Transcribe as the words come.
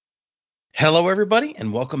Hello, everybody,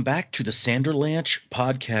 and welcome back to the Sanderlanche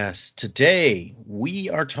podcast. Today, we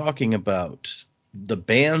are talking about the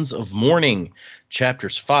Bands of Mourning,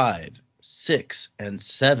 chapters 5, 6, and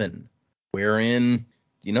 7, wherein,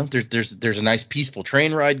 there's a nice peaceful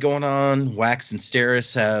train ride going on. Wax and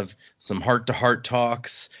Steris have some heart-to-heart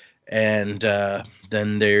talks, and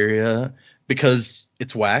then because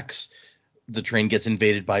it's Wax, the train gets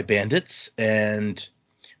invaded by bandits, and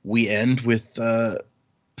we end with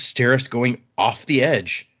Steris going off the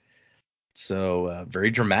edge. So very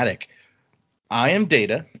dramatic. I am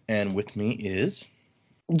Data, and with me is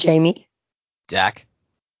Jamie, Dak,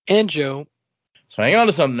 and Joe. So hang on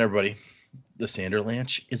to something, everybody. The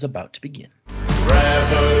Sanderlanche is about to begin.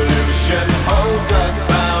 Revolution holds us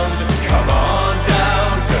bound. Come on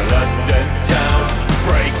down to London town.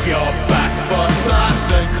 Break your back for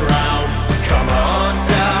class and crown. Come on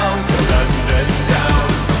down to London town.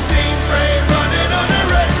 Steam train running on a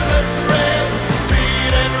reckless rail.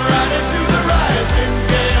 Speeding right into the rising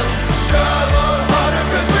gale. Shovel harder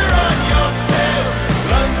 'cause we're on your tail.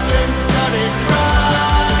 London's bloody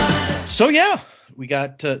cry. So yeah, we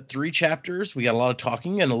got 3 chapters. We got a lot of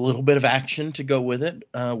talking and a little bit of action to go with it.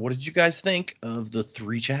 What did you guys think of the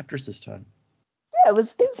 3 chapters this time? yeah, it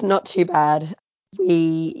was not too bad.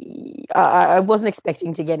 I wasn't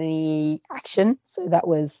expecting to get any action, so that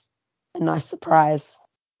was a nice surprise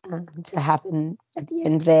to happen at the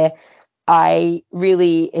end there. I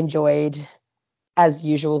really enjoyed, as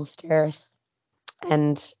usual, Steris,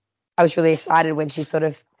 and I was really excited when she sort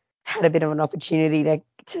of had a bit of an opportunity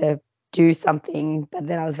to do something, but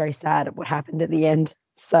then I was very sad at what happened at the end.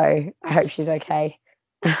 So I hope she's okay.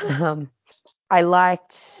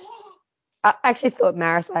 I actually thought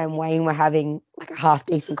Marisai and Wayne were having like a half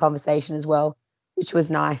decent conversation as well, which was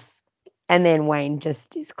nice. And then Wayne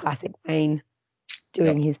just is classic Wayne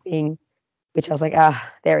doing his thing, which I was like,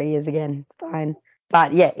 there he is again. Fine.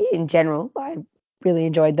 But yeah, in general, I really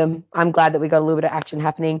enjoyed them. I'm glad that we got a little bit of action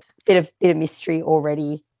happening, bit of mystery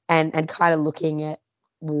already, and kind of looking at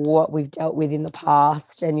what we've dealt with in the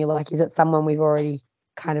past. And you're like, is it someone we've already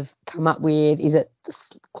kind of come up with? Is it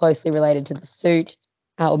closely related to the suit?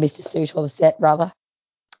 Or Mr. Suit, or the set, rather.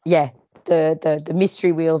 Yeah, the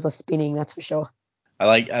mystery wheels are spinning, that's for sure. I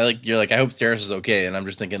like you're like, I hope Steris is okay, and I'm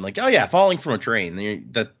just thinking like, oh yeah, falling from a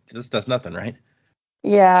train. That's nothing, right?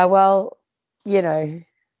 Yeah, well, we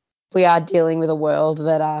are dealing with a world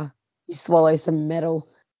that you swallow some metal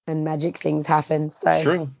and magic things happen.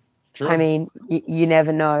 So True. I mean, you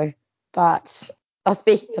never know. But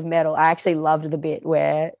speaking of metal, I actually loved the bit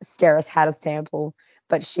where Steris had a sample,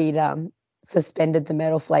 but she'd suspended the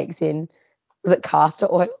metal flakes in, was it castor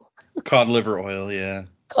oil? Cod liver oil, yeah.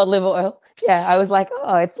 Cod liver oil. Yeah, I was like,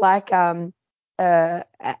 oh, it's like Aradel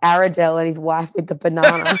and his wife with the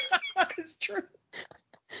banana. It's true.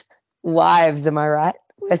 Wives, am I right?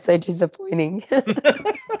 We're so disappointing. Gotta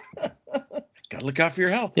look out for your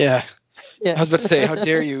health. Yeah. I was about to say, how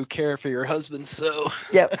dare you care for your husband so?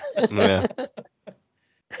 Yep. Yeah.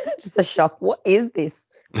 Just a shock. What is this?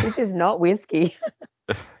 This is not whiskey.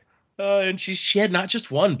 And she had not just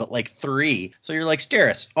 1, but like 3. So you're like,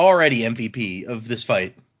 Steris, already MVP of this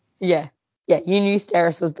fight. Yeah, you knew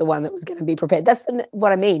Steris was the one that was going to be prepared. That's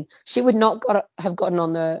what I mean. She would not have gotten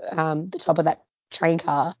on the top of that train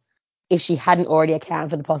car if she hadn't already accounted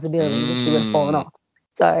for the possibility that she would have fallen off.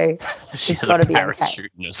 So She she's has got a to be okay.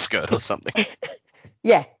 parachute in her skirt or something.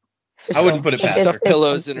 Yeah, for I wouldn't put it past her. Stuff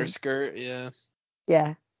pillows in her skirt, yeah.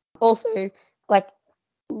 Yeah. Also, like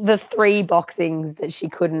the 3 boxings that she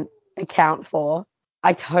couldn't account for,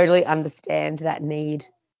 I totally understand that need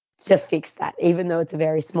to fix that, even though it's a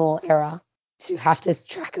very small error, to have to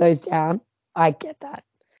track those down. I get that.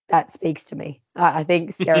 That speaks to me. I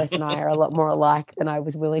think Steris and I are a lot more alike than I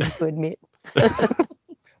was willing to admit.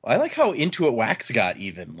 I like how into it Wax got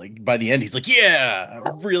even. Like by the end, he's like, yeah,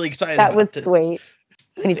 I'm really excited That about was this. sweet.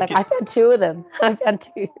 And he's like, I found 2 of them. I found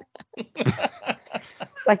 2. It's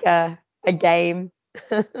like a game.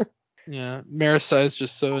 Yeah, Marisai's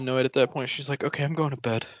just so annoyed at that point. She's like, okay, I'm going to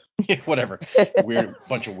bed. Yeah, whatever. Weird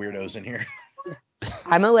bunch of weirdos in here.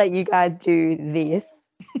 I'm going to let you guys do this.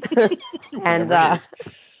 And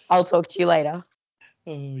I'll talk to you later.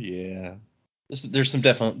 Oh, yeah. There's some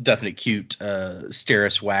definite cute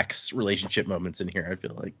Steris Wax relationship moments in here, I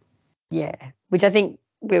feel like. Yeah, which I think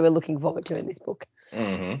we were looking forward to in this book.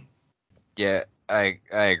 Mm-hmm. Yeah, I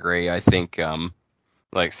agree. I think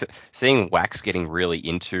seeing Wax getting really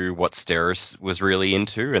into what Steris was really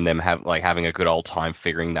into, and them having a good old time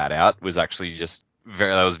figuring that out was actually just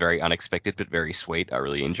very unexpected but very sweet. I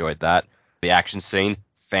really enjoyed that. The action scene,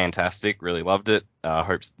 fantastic. Really loved it.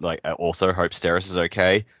 Also hope Steris is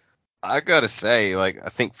okay. I gotta say, like, I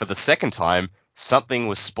think for the second time, something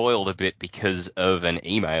was spoiled a bit because of an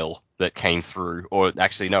email that came through, or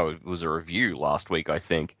actually, no, it was a review last week, I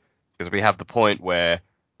think, because we have the point where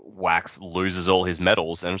Wax loses all his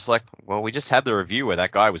medals, and it's like, well, we just had the review where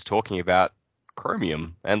that guy was talking about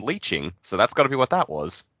chromium and leaching, so that's got to be what that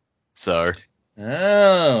was. So,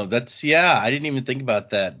 Oh, I didn't even think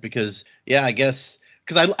about that because, I guess,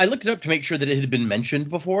 because I looked it up to make sure that it had been mentioned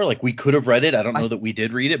before. Like, we could have read it. I don't know that we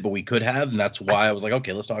did read it, but we could have, and that's why I was like,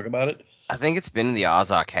 okay, let's talk about it. I think it's been in the Ars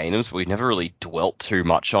Arcanums, but we never really dwelt too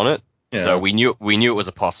much on it. Yeah. So we knew it was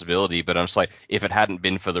a possibility, but I'm just like, if it hadn't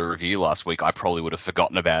been for the review last week, I probably would have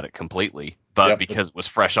forgotten about it completely. But Yep. because it was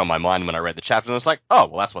fresh on my mind when I read the chapter, I was like, oh,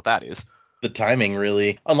 well, that's what that is. The timing,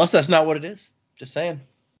 really, unless that's not what it is. Just saying.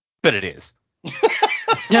 But it is.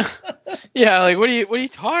 Yeah, like what are you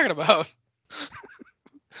talking about?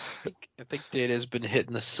 I think Data's been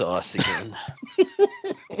hitting the sauce again.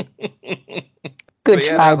 Good But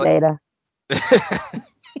yeah, try, no, Data.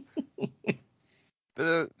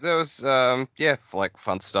 But there was like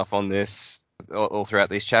fun stuff on this all throughout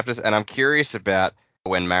these chapters, and I'm curious about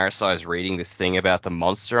when Marasai is reading this thing about the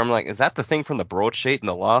monster. I'm like, is that the thing from the broadsheet in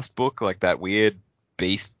the last book, like that weird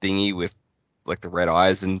beast thingy with like the red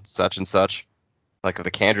eyes and such? Like, have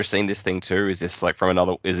the Kandra seen this thing too? Is this like from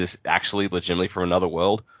another? Is this actually legitimately from another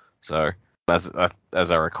world? So as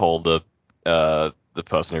I recall, the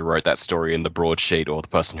person who wrote that story in the broadsheet, or the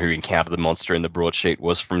person who encountered the monster in the broadsheet,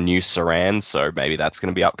 was from New Saran, so maybe that's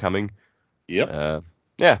going to be upcoming. Yep.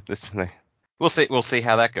 We'll see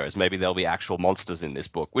how that goes. Maybe there'll be actual monsters in this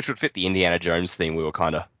book, which would fit the Indiana Jones theme we were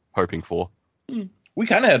kind of hoping for. We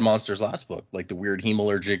kind of had monsters last book, like the weird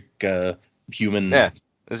hemalurgic human. Yeah,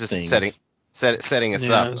 it's just things. setting us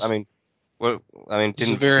Yeah, up. I mean, it's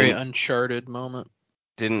a very Uncharted moment.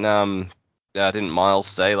 Didn't Miles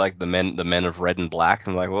say like the men of red and black?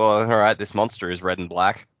 And like, well, all right, this monster is red and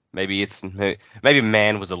black. Maybe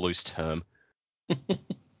man was a loose term.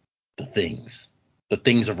 The things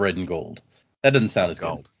of red and gold. That doesn't sound as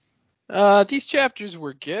Gold. good. These chapters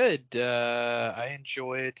were good. I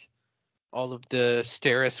enjoyed all of the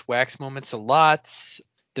Steris Wax moments a lot.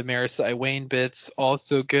 The Marasai Wayne bits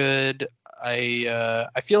also good.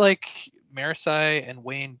 I feel like Marasai and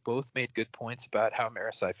Wayne both made good points about how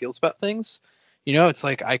Marasai feels about things. You know, it's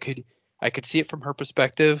like I could see it from her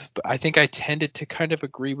perspective, but I think I tended to kind of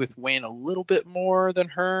agree with Wayne a little bit more than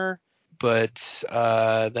her. But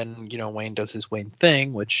then, you know, Wayne does his Wayne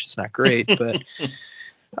thing, which is not great. But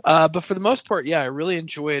for the most part, yeah, I really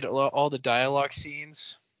enjoyed all the dialogue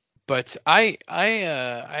scenes. But I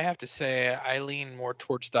have to say I lean more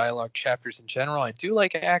towards dialogue chapters in general. I do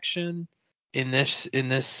like action in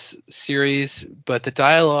this series, but the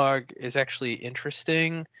dialogue is actually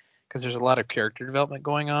interesting because there's a lot of character development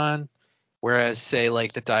going on. Whereas, say,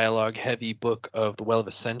 like the dialogue heavy book of The Well of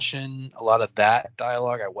Ascension, a lot of that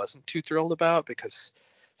dialogue I wasn't too thrilled about because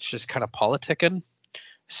it's just kind of politicking.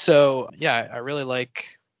 So yeah, I really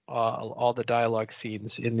like all the dialogue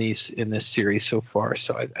scenes in this series so far.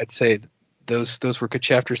 So I'd say those were good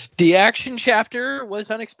chapters. The action chapter was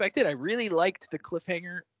unexpected. I really liked the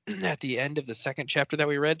cliffhanger at the end of the second chapter that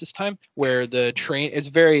we read this time, where the train is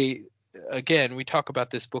very. Again, we talk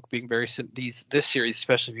about this book being this series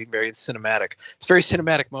especially being very cinematic. It's a very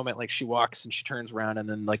cinematic moment. Like she walks and she turns around and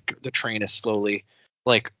then like the train is slowly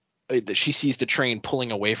like she sees the train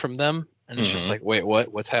pulling away from them. And it's just like, wait,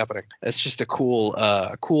 what's happening? It's just a cool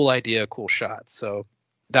idea, a cool shot. So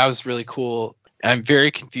that was really cool. I'm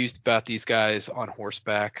very confused about these guys on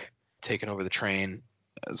horseback taking over the train.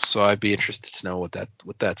 So I'd be interested to know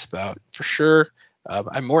what that's about for sure.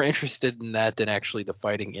 I'm more interested in that than actually the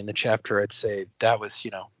fighting in the chapter. I'd say that was,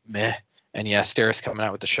 meh. And yeah, Steris coming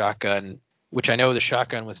out with the shotgun, which I know the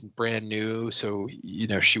shotgun was brand new. So,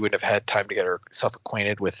 she would have had time to get herself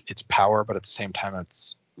acquainted with its power. But at the same time,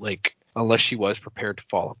 it's like, unless she was prepared to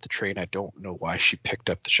fall off the train, I don't know why she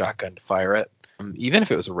picked up the shotgun to fire it. Even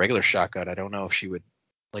if it was a regular shotgun, I don't know if she would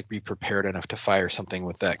like be prepared enough to fire something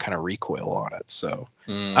with that kind of recoil on it. So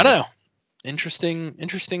I don't know.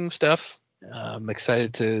 Interesting stuff. I'm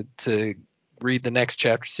excited to read the next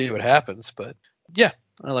chapter, see what happens. But yeah,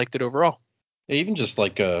 I liked it overall. Yeah, even just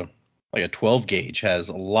like a 12 gauge has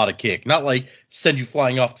a lot of kick. Not like send you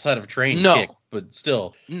flying off the side of a train kick, but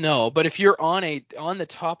still. No, but if you're on the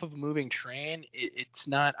top of a moving train, it's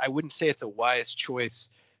not. I wouldn't say it's a wise choice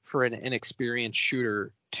for an inexperienced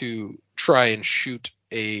shooter to try and shoot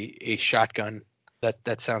a shotgun.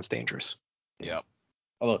 That sounds dangerous. Yeah.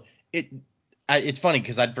 Although it's funny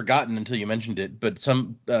because I'd forgotten until you mentioned it, but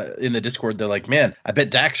some in the Discord they're like, man, I bet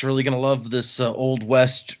Dak's really gonna love this Old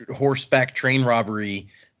West horseback train robbery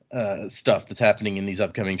stuff that's happening in these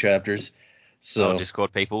upcoming chapters. So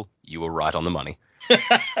Discord people, you were right on the money.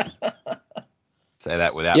 Say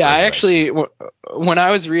that without Yeah, I reservation. actually, when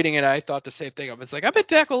I was reading it, I thought the same thing. I was like, I bet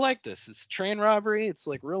Dak will like this. It's train robbery. It's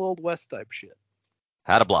like real Old West type shit.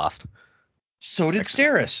 Had a blast. so did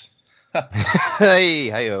Steris.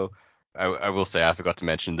 Hey-o. I will say I forgot to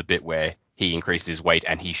mention the bit where he increased his weight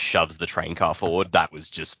and he shoves the train car forward. That was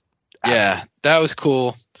just Yeah, that was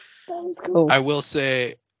cool. That was cool. I will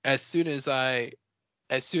say, as soon as I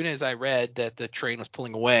read that the train was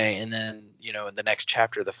pulling away, and then in the next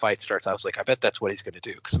chapter the fight starts, I was like, I bet that's what he's going to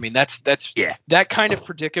do. Because I mean, that's Yeah. that kind of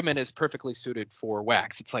predicament is perfectly suited for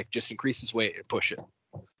Wax. It's like just increase his weight and push it.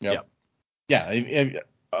 Yep. Yeah.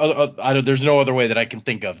 There's no other way that I can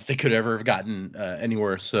think of they could ever have gotten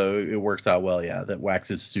anywhere. So it works out well. Yeah, that Wax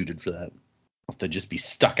is suited for that. They'd just be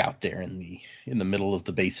stuck out there in the middle of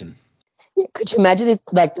the basin. Yeah, could you imagine if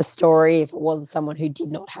the story, if it was someone who did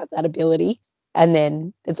not have that ability, and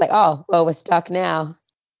then it's like, oh, well, we're stuck now.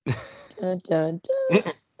 Dun, dun,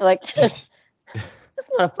 dun. That's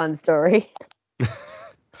not a fun story.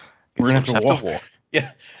 We're gonna have to walk.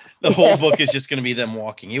 Yeah, the whole book is just gonna be them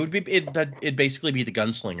walking. It'd basically be the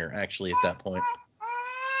gunslinger actually at that point.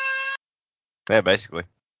 Yeah, basically.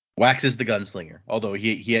 Wax is the gunslinger, although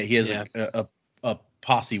he has Yeah. a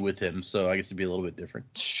posse with him, so I guess it'd be a little bit different.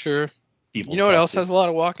 Sure. People You know what talk else to. has a lot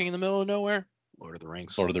of walking in the middle of nowhere? Lord of the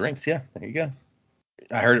Rings. Lord of the Rings, yeah, there you go.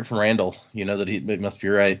 I heard it from Randall. You know that it must be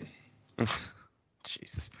right.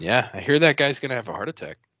 Jesus. Yeah, I hear that guy's gonna have a heart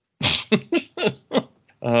attack.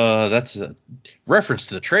 That's a reference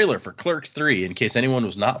to the trailer for Clerks 3, in case anyone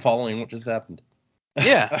was not following what just happened.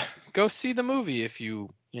 Yeah, go see the movie if you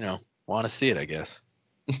want to see it, I guess.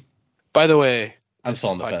 By the way, I'm this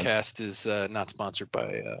still on the fence. podcast is not sponsored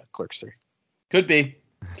by Clerks 3. Could be.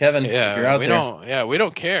 Kevin, if you're Yeah, out we there. don't. Yeah, we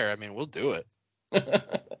don't care. I mean, we'll do it.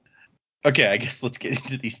 Okay, I guess let's get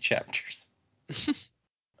into these chapters.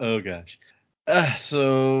 Oh gosh.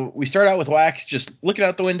 So we start out with Wax just looking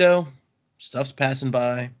out the window. Stuff's passing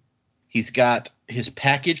by. He's got his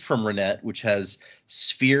package from Renette, which has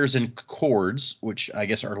spheres and cords, which I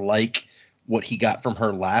guess are like what he got from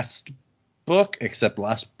her last book, except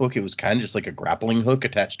last book it was kind of just like a grappling hook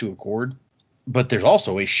attached to a cord. But there's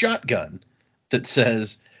also a shotgun that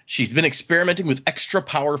says she's been experimenting with extra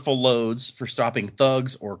powerful loads for stopping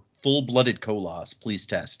thugs or full-blooded Kolas. Please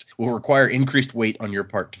test. Will require increased weight on your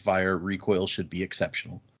part to fire. Recoil should be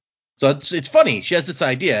exceptional. So it's funny. She has this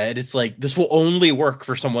idea, and it's like this will only work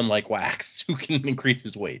for someone like Wax who can increase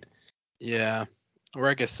his weight. Yeah, or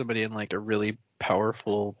I guess somebody in like a really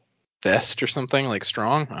powerful vest or something, like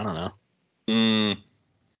strong. I don't know.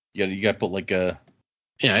 You got to put like a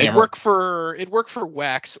It'd hammer. work for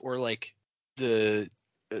Wax or like the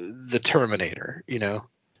Terminator.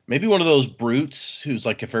 Maybe one of those brutes who's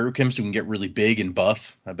like a ferrochemist who can get really big and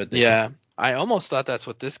buff. I bet. Yeah, I almost thought that's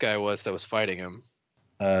what this guy was that was fighting him.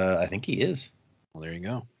 I think he is. Well, there you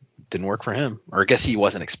go. Didn't work for him, or I guess he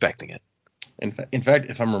wasn't expecting it. In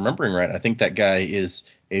fact, if I'm remembering right, I think that guy is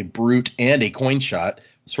a brute and a coin shot,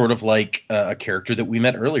 sort of like a character that we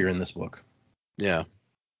met earlier in this book. Yeah.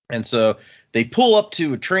 And so they pull up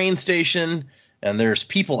to a train station, and there's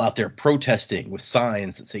people out there protesting with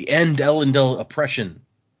signs that say "End Elendil oppression."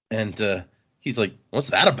 And he's like,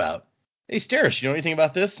 "What's that about?" "Hey, Steris, you know anything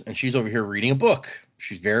about this?" And she's over here reading a book.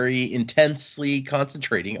 She's very intensely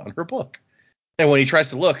concentrating on her book. And when he tries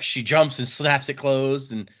to look, she jumps and snaps it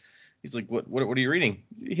closed. And he's like, "What are you reading?"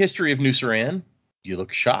 "History of New Saran." You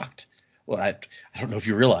look shocked. Well, I don't know if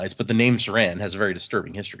you realize, but the name Saran has a very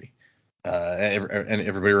disturbing history. And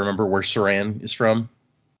everybody remember where Saran is from?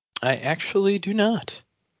 I actually do not.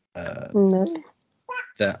 No.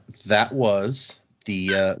 That was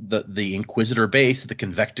the Inquisitor base, the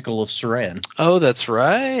Convecticle of Saran. Oh, that's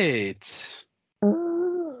right.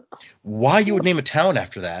 Why you would name a town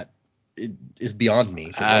after that is beyond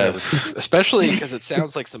me. But whatever. Especially because it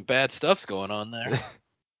sounds like some bad stuff's going on there.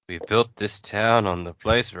 We built this town on the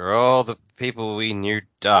place where all the people we knew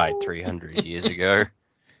died 300 years ago.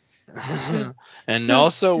 And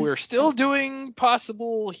also, we're still doing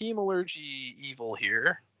possible hemalurgy evil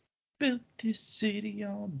here. Built this city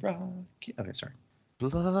on rock. Okay, sorry.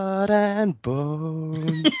 Blood and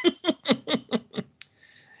bones.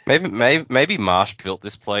 Maybe Marsh built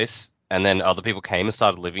this place, and then other people came and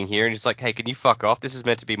started living here, and he's like, "Hey, can you fuck off? This is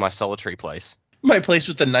meant to be my solitary place." My place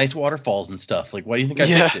with the nice waterfalls and stuff. Like, why do you think I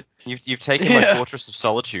picked it? You've taken my fortress of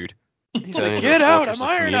solitude. He's like, "Get out! I'm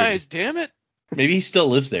ironized, damn it!" Maybe he still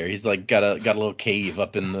lives there. He's like got a little cave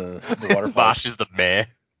up in the waterfalls. Marsh is the mayor.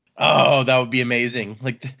 Oh, that would be amazing.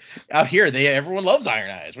 Like out here, everyone loves Iron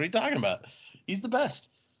Eyes. What are you talking about? He's the best.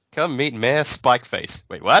 Come meet Mayor Spikeface.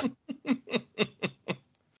 Wait, what?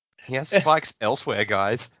 He has spikes elsewhere,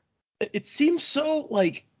 guys. It seems so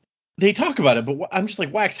like they talk about it, but I'm just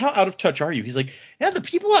like, Wax, how out of touch are you? He's like, yeah, the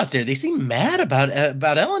people out there, they seem mad about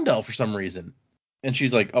Ellendale for some reason. And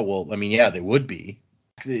she's like, oh, well, I mean, yeah, they would be.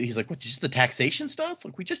 He's like, what, just the taxation stuff?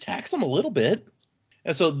 Like, we just tax them a little bit.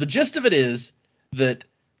 And so the gist of it is that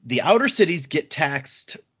the outer cities get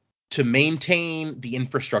taxed to maintain the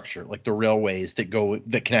infrastructure, like the railways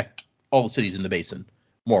that connect all the cities in the basin,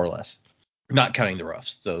 more or less. Not counting the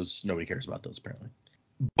roughs. Those, nobody cares about those, apparently.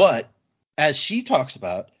 But as she talks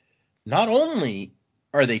about, not only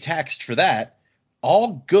are they taxed for that,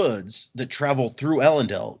 all goods that travel through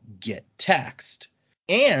Ellendale get taxed.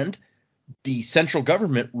 And the central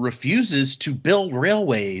government refuses to build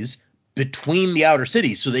railways between the outer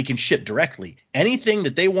cities so they can ship directly. Anything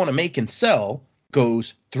that they want to make and sell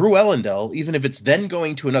goes through Ellendale, even if it's then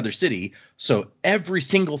going to another city. So every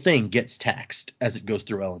single thing gets taxed as it goes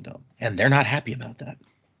through Ellendale. And they're not happy about that.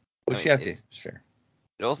 Which, yeah, okay, it's fair.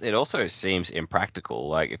 It also seems impractical.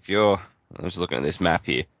 Like, I'm just looking at this map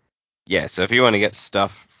here. Yeah, so if you want to get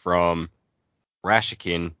stuff from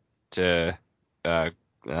Rashikin to, I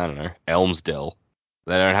don't know, Elmsdale,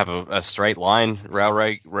 they don't have a straight line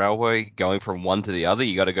railway going from one to the other.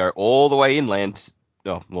 You got to go all the way inland,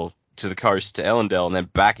 to the coast to Ellendale and then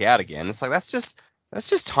back out again. It's like that's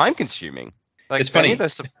just time consuming. Like, it's funny. They need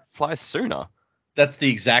those supplies sooner. That's the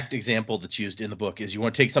exact example that's used in the book. Is you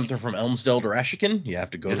want to take something from Elmsdale to Rashikin, you have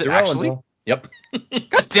to go Is through it actually? Ellendale. Yep.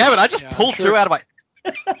 God damn it! I just pulled two out of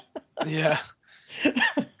my. Yeah.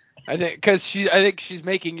 I think she's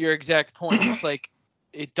making your exact point. It's like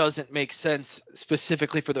it doesn't make sense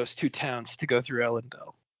specifically for those two towns to go through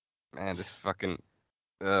Ellendale. Man, this fucking.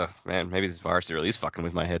 Man, maybe this virus really is fucking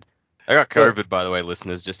with my head. I got COVID, by the way,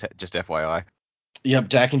 listeners. Just FYI. Yep,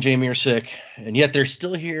 Dak and Jamie are sick, and yet they're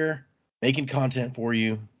still here making content for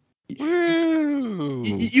you. Woo!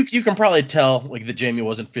 You can probably tell like that Jamie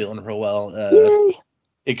wasn't feeling real well.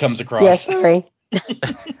 It comes across. Yeah, sorry.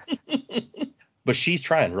 But she's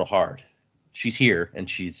trying real hard. She's here, and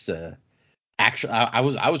she's actually. I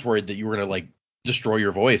was worried that you were gonna like destroy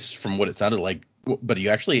your voice from what it sounded like, but you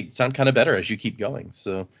actually sound kind of better as you keep going.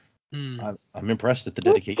 So I'm impressed at the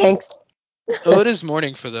dedication. Thanks. Well, it is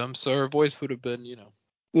morning for them, so her voice would have been,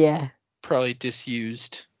 Yeah. probably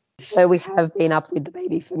disused. So we have been up with the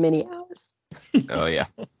baby for many hours. Oh yeah.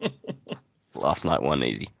 Last night wasn't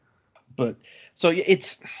easy. But so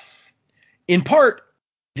it's in part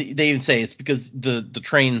they even say it's because the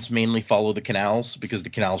trains mainly follow the canals because the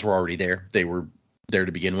canals were already there. They were there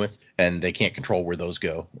to begin with, and they can't control where those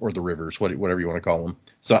go, or the rivers, whatever you want to call them.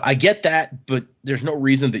 So I get that, but there's no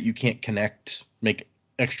reason that you can't make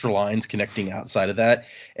extra lines connecting outside of that.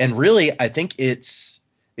 And really, I think it's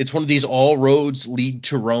one of these all roads lead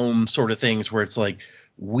to Rome sort of things where it's like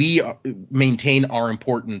we maintain our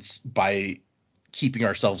importance by keeping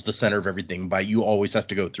ourselves the center of everything, by you always have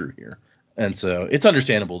to go through here. And so it's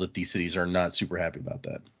understandable that these cities are not super happy about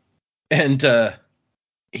that. And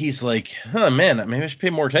he's like, oh man, maybe I should pay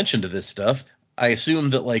more attention to this stuff. I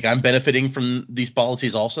assume that like I'm benefiting from these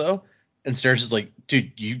policies also. And Steris is like,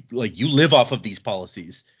 dude, you live off of these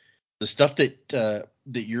policies. The stuff that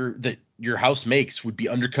your house makes would be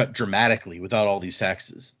undercut dramatically without all these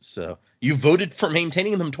taxes. So you voted for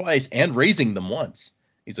maintaining them twice and raising them once.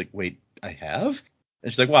 He's like, wait, I have?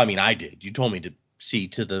 And she's like, well, I mean, I did. You told me to see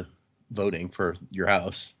to the voting for your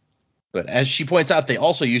house. But as she points out, they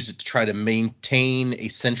also used it to try to maintain a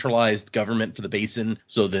centralized government for the basin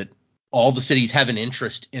so that all the cities have an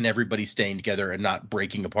interest in everybody staying together and not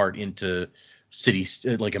breaking apart into cities,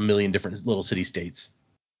 like a million different little city states.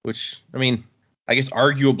 Which, I mean, I guess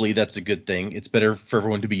arguably that's a good thing. It's better for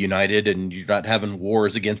everyone to be united and you're not having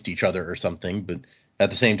wars against each other or something. But at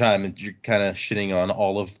the same time, you're kind of shitting on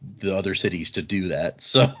all of the other cities to do that.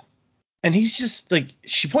 So, and he's just like,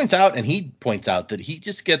 she points out and he points out that he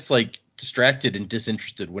just gets like distracted and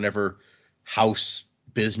disinterested whenever house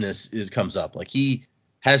business comes up. Like he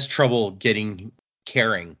has trouble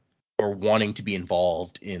caring or wanting to be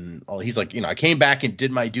involved in all. He's like, I came back and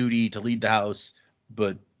did my duty to lead the house,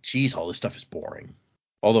 but geez, all this stuff is boring.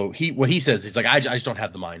 Although what he says, he's like, I just don't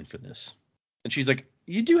have the mind for this. And she's like,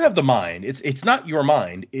 you do have the mind. It's not your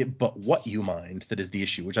mind, but what you mind that is the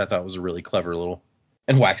issue, which I thought was a really clever little.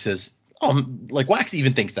 And Wax says, like Wax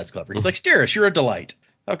even thinks that's clever. He's like, Steris, you're a delight.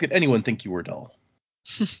 How could anyone think you were dull?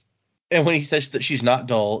 And when he says that she's not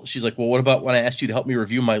dull, she's like, well, what about when I asked you to help me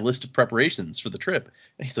review my list of preparations for the trip?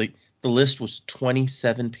 And he's like, the list was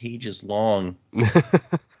 27 pages long.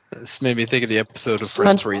 This made me think of the episode of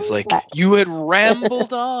Friends where he's like, you had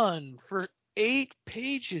rambled on for 8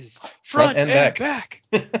 pages, Front front and and back. back.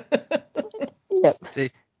 Yep.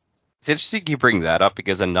 It's interesting you bring that up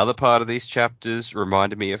because another part of these chapters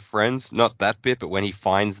reminded me of Friends. Not that bit, but when he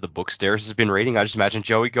finds the book Steris has been reading, I just imagine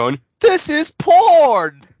Joey going, "This is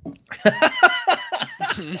porn!"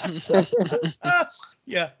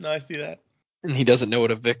 Yeah, no, I see that. And he doesn't know what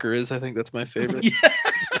a vicar is. I think that's my favorite. Yeah.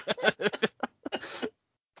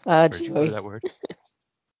 Where'd you Joey. find that word?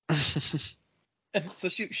 And so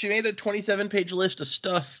she made a 27-page list of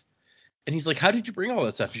stuff, and he's like, "How did you bring all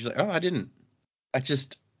that stuff?" She's like, "Oh, I didn't. I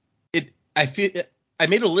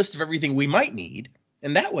made a list of everything we might need,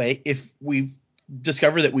 and that way, if we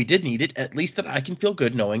discover that we did need it, at least that I can feel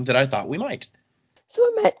good knowing that I thought we might." So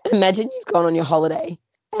imagine you've gone on your holiday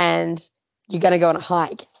and you're going to go on a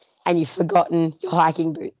hike and you've forgotten your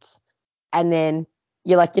hiking boots. And then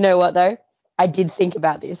you're like, you know what, though? I did think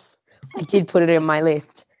about this. I did put it in my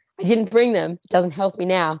list. I didn't bring them. It doesn't help me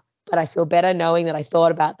now, but I feel better knowing that I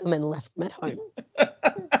thought about them and left them at home.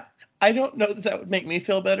 I don't know that would make me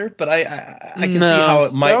feel better, but I can see how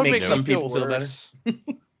it might make some people feel better.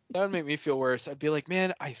 That would make me feel worse. I'd be like,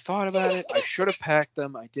 man, I thought about it. I should have packed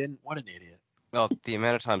them. I didn't. What an idiot. Well, the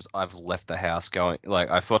amount of times I've left the house going, like,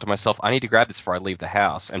 I thought to myself, I need to grab this before I leave the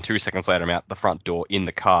house, and 2 seconds later I'm out the front door in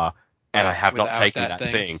the car, and I have not Without taken that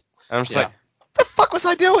that thing. And I'm just Yeah. like, the fuck was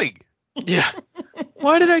I doing? Yeah.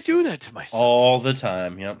 Why did I do that to myself? All the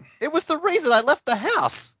time, yep. It was the reason I left the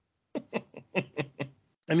house.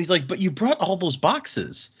 And he's like, "But you brought all those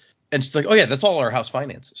boxes." And she's like, "Oh yeah, that's all our house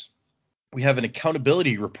finances. We have an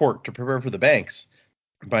accountability report to prepare for the banks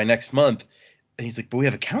by next month." And he's like, "But we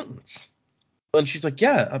have accountants." And she's like,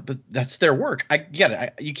 "Yeah, but that's their work. I get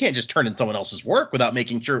it. You can't just turn in someone else's work without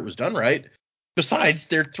making sure it was done right. Besides,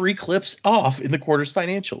 they're 3 clips off in the quarter's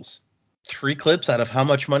financials. 3 clips out of how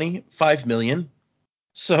much money? 5 million.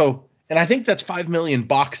 So, and I think that's 5 million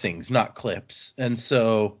boxings, not clips. And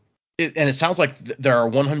so, it sounds like there are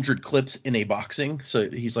 100 clips in a boxing. So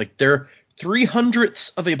he's like, they're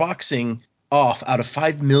 300ths of a boxing off out of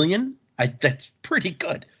 5 million. That's pretty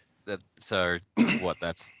good. So, what,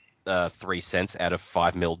 that's 3 cents out of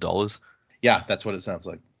 $5 million? Yeah, that's what it sounds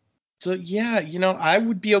like. So, yeah, I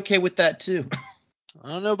would be okay with that too. I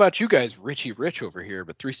don't know about you guys, Richie Rich over here,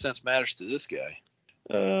 but 3 cents matters to this guy.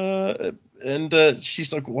 And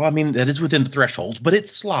she's like, "Well, I mean, that is within the threshold, but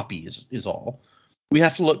it's sloppy is all. We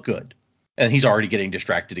have to look good." And he's already getting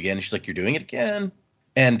distracted again. She's like, "You're doing it again."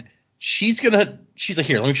 And she's like,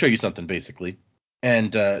 "Here, let me show you something," basically.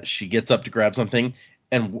 And she gets up to grab something,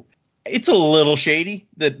 and it's a little shady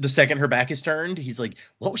that the second her back is turned, he's like,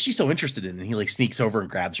 "What was she so interested in?" And he like sneaks over and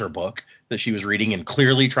grabs her book that she was reading and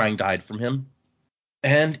clearly trying to hide from him.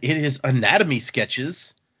 And it is anatomy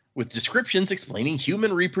sketches with descriptions explaining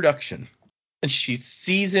human reproduction. And she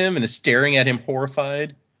sees him and is staring at him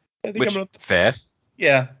horrified. Fair.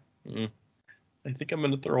 Yeah. I think I'm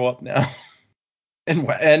going to throw up now.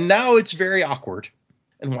 And now it's very awkward.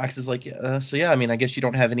 And Wax is like, so yeah, I mean, I guess you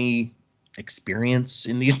don't have any experience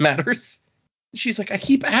in these matters. She's like, "I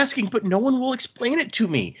keep asking, but no one will explain it to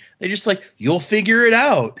me. They just like, you'll figure it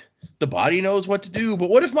out. The body knows what to do, but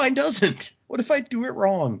what if mine doesn't? What if I do it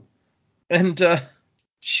wrong?" And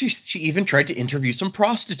she even tried to interview some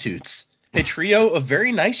prostitutes. A trio of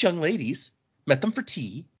very nice young ladies. Met them for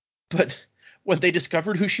tea. But when they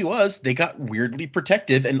discovered who she was, they got weirdly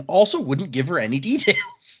protective and also wouldn't give her any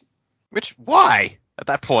details. Why? At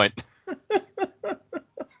that point.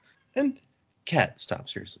 And Kat, stop,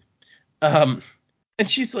 seriously. And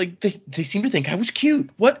she's like, they seem to think I was cute.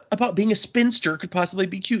 What about being a spinster could possibly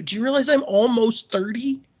be cute? Do you realize I'm almost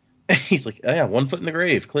 30? And he's like, "Oh yeah, 1 foot in the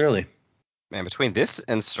grave, clearly." Man, between this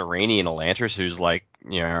and Serene and Elantris, who's like,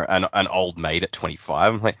 an old maid at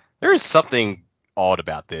 25, I'm like, there is something odd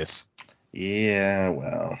about this. Yeah,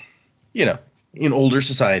 well, in older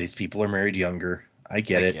societies, people are married younger. I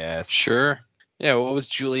get it. Yes. Sure. Yeah, what was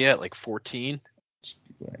Juliet, like 14?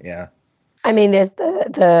 Yeah. I mean, there's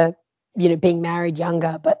the being married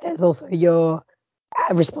younger, but there's also your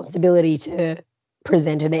responsibility to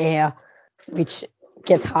present an heir, which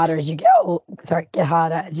gets harder as you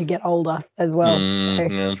get older as well.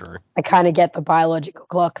 So True. I kind of get the biological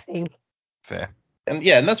clock thing. Fair.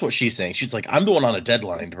 And that's what she's saying. She's like, "I'm the one on a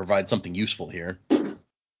deadline to provide something useful here."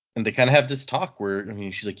 And they kind of have this talk where, I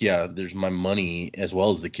mean, she's like, "Yeah, there's my money as well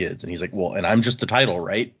as the kids." And he's like, "Well, and I'm just the title,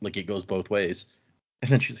 right? Like it goes both ways." And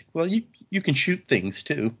then she's like, "Well, you can shoot things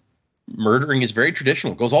too. Murdering is very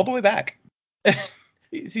traditional. It goes all the way back."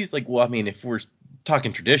 He's like, "Well, I mean, if we're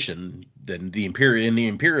talking tradition, then the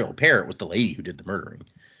imperial pair, it was the lady who did the murdering."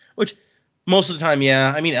 Which most of the time,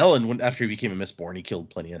 yeah. I mean, Ellen, after he became a Mistborn, he killed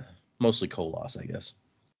plenty of, mostly Koloss, I guess.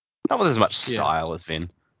 Not with as much style as Vin.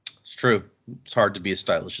 It's true. It's hard to be as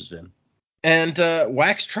stylish as Vin. And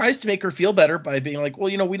Wax tries to make her feel better by being like, well,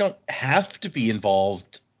 we don't have to be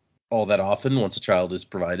involved all that often once a child is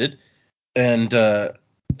provided. And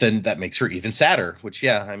then that makes her even sadder, which,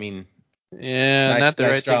 yeah, I mean. Yeah, not the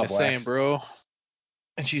right thing to say, bro.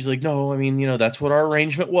 And she's like, no, I mean, that's what our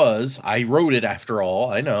arrangement was. I wrote it after all.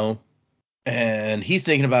 I know. And he's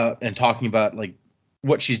thinking about and talking about, like,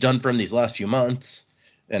 what she's done for him these last few months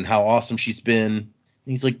and how awesome she's been. And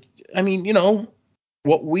he's like, I mean,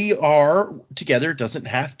 what we are together doesn't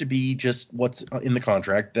have to be just what's in the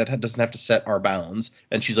contract. That doesn't have to set our bounds.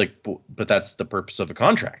 And she's like, but that's the purpose of a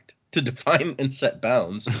contract, to define and set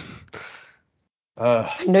bounds.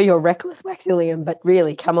 I know you're reckless, Waxilium, but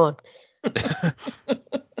really, come on. Are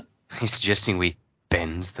you suggesting we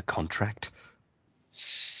bend the contract?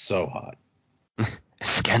 So hot.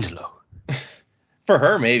 Scandalo. For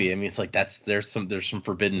her, maybe. I mean, it's like there's some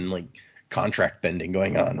forbidden, like, contract bending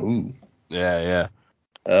going on. Ooh. Yeah.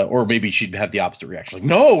 Or maybe she'd have the opposite reaction. Like,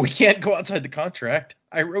 no, we can't go outside the contract.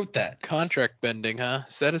 I wrote that. Contract bending, huh?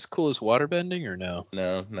 Is that as cool as water bending or no?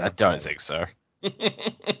 No. I don't think so.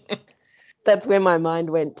 That's where my mind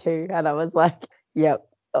went to, and I was like, yep,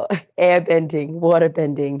 air bending, water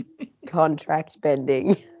bending, contract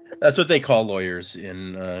bending. That's what they call lawyers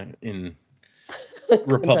in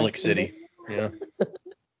Republic City. Yeah.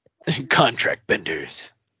 Contract benders.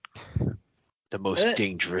 The most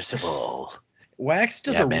dangerous of all. Wax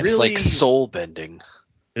does it's like soul bending.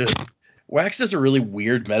 Wax does a really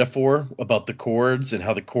weird metaphor about the chords and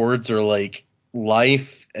how the chords are like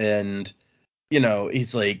life, and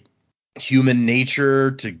he's like human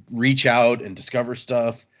nature to reach out and discover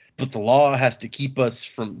stuff, but the law has to keep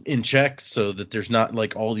us in check so that there's not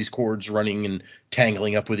like all these chords running and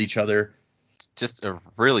tangling up with each other. Just a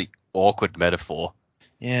really awkward metaphor.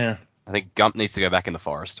 Yeah. I think Gump needs to go back in the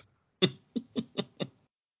forest.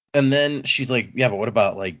 And then she's like, yeah, but what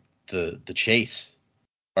about like the chase?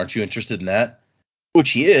 Aren't you interested in that? Which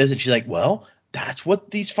he is. And she's like, well, that's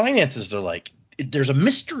what these finances are like. There's a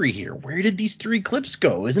mystery here. Where did these 3 clips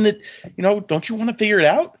go? Isn't it, don't you want to figure it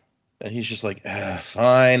out? And he's just like,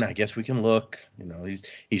 fine, I guess we can look.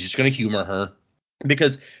 He's just going to humor her.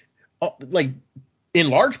 Because, like, in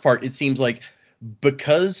large part, it seems like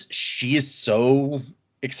because she is so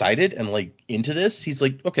excited and, like, into this, he's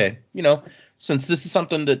like, okay, since this is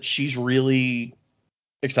something that she's really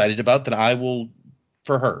excited about, then I will,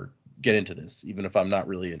 for her, get into this, even if I'm not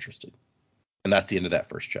really interested. And that's the end of that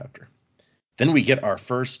first chapter. Then we get our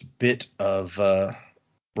first bit of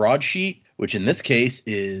broadsheet, which in this case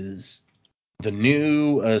is the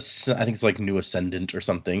new, I think it's like New Ascendant or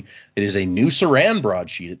something. It is a new Saran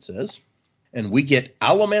broadsheet, it says. And we get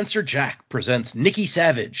Allomancer Jack presents Nikki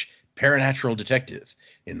Savage, Paranatural Detective,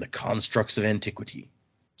 in the Constructs of Antiquity.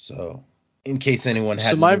 So, in case anyone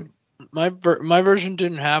had... So my version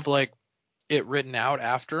didn't have, like, it written out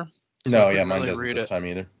after. So no, yeah, mine doesn't this time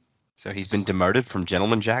either. So he's been demoted from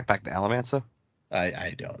Gentleman Jack back to Allomancer?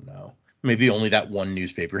 I don't know. Maybe only that one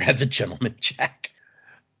newspaper had the Gentleman Jack.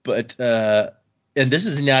 But, and this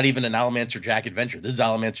is not even an Allomancer Jack adventure. This is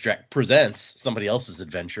Allomancer Jack presents somebody else's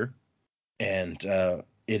adventure. And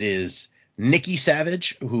it is Nikki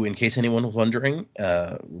Savage, who, in case anyone was wondering,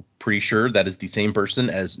 pretty sure that is the same person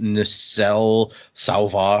as Nacelle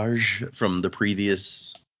Sauvage from the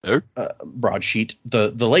previous broadsheet.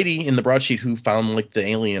 The lady in the broadsheet who found, like, the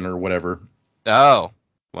alien or whatever. Oh,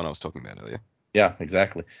 one I was talking about earlier. Yeah,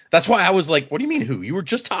 exactly. That's why I was like, what do you mean who? You were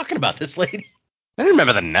just talking about this lady. I don't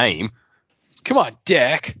remember the name. Come on,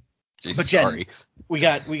 Dick. Jeez, But sorry.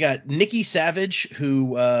 Jen, we got Nikki Savage,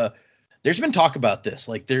 who there's been talk about this,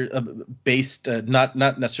 like they're based not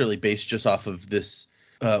necessarily based just off of this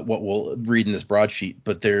what we'll read in this broadsheet,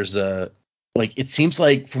 but there's like it seems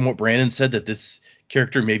like from what Brandon said that this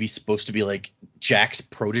character may be supposed to be like Jack's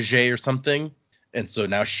protege or something, and so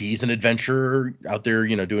now she's an adventurer out there,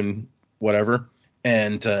 doing whatever.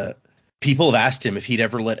 And people have asked him if he'd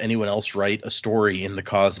ever let anyone else write a story in the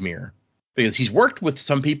Cosmere, because he's worked with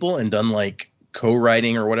some people and done like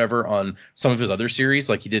co-writing or whatever on some of his other series.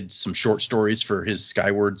 Like he did some short stories for his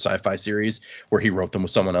Skyward sci-fi series where he wrote them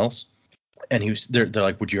with someone else. And they're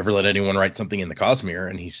like, would you ever let anyone write something in the Cosmere?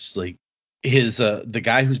 And he's just like, the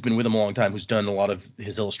guy who's been with him a long time, who's done a lot of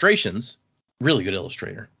his illustrations, really good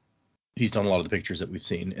illustrator. He's done a lot of the pictures that we've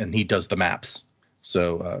seen, and he does the maps.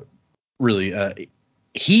 So really,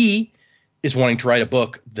 he is wanting to write a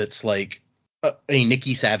book that's like a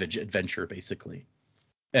Nikki Savage adventure, basically.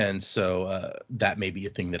 And so that may be a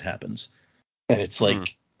thing that happens. And it's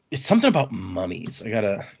like, it's something about mummies.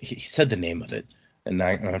 He said the name of it, and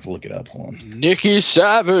I have to look it up. Hold on. Nikki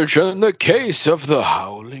Savage and the Case of the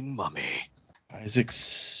Howling Mummy. Isaac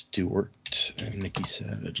Stewart. Nikki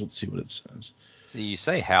Savage. Let's see what it says. So you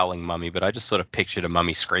say howling mummy, but I just sort of pictured a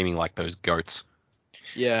mummy screaming like those goats.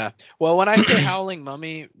 Yeah. Well, when I say howling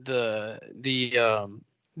mummy, the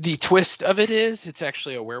twist of it is it's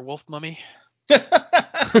actually a werewolf mummy.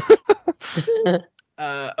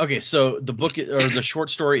 Okay, so the book or the short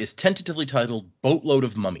story is tentatively titled "Boatload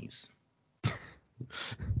of Mummies."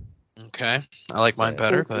 Okay. I like mine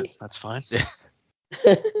better, but Okay. that's fine.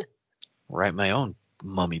 Write my own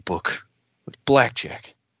mummy book with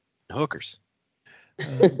blackjack and hookers.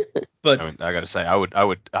 But I mean, I gotta say, I would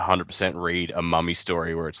 100% read a mummy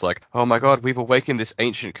story where it's like, oh my god, we've awakened this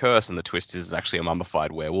ancient curse, and the twist is it's actually a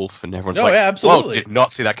mummified werewolf, and everyone's like, yeah, absolutely. whoa, did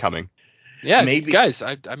not see that coming. Yeah, Maybe- guys.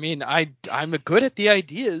 I'm good at the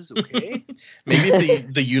ideas. Okay. maybe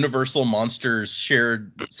if the Universal Monsters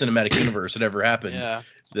shared cinematic universe had ever happened, Yeah.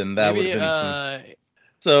 then that would Maybe. have been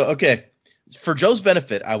So, okay. For Joe's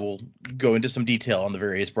benefit, I will go into some detail on the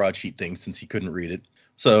various broadsheet things since he couldn't read it.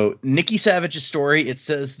 So, Nikki Savage's story, it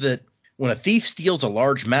says that when a thief steals a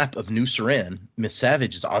large map of New Saran, Miss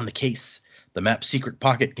Savage is on the case. The map's secret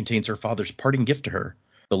pocket contains her father's parting gift to her,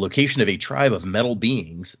 the location of a tribe of metal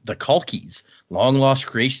beings, the Kalkis, long-lost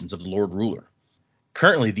creations of the Lord Ruler.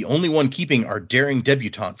 Currently, the only one keeping our daring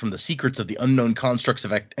debutante from the secrets of the unknown constructs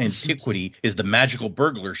of antiquity is the magical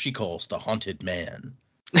burglar she calls the Haunted Man.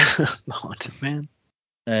 The Haunted Man.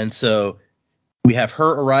 And so we have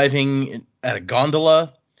her arriving at a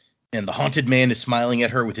gondola, and the Haunted Man is smiling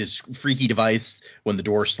at her with his freaky device when the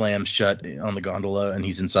door slams shut on the gondola and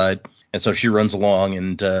he's inside. And so she runs along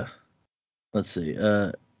and,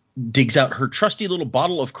 digs out her trusty little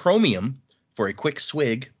bottle of chromium for a quick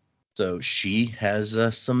swig. So she has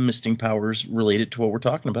some misting powers related to what we're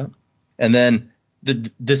talking about. And then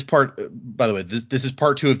this part, by the way, this is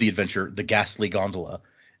part 2 of the adventure, the ghastly gondola.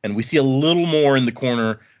 And we see a little more in the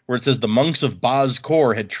corner where it says the monks of Baz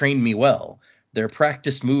Kor had trained me well. Their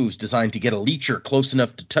practiced moves designed to get a leecher close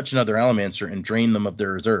enough to touch another Allomancer and drain them of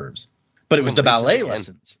their reserves. But it was the ballet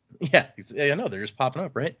lessons. Yeah, I know, they're just popping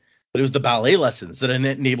up, right? But it was the ballet lessons that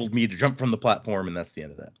enabled me to jump from the platform, and that's the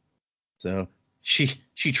end of that. So she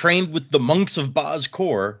trained with the monks of Baz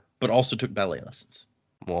Kor, but also took ballet lessons.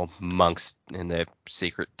 More monks and their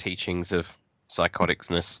secret teachings of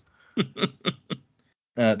psychoticsness.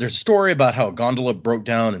 There's a story about how a gondola broke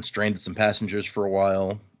down and stranded some passengers for a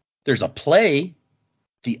while. There's a play,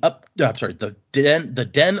 the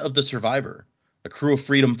Den of the Survivor. A crew of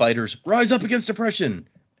freedom fighters rise up against oppression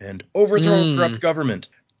and overthrow a corrupt government.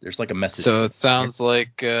 There's like a message. So it sounds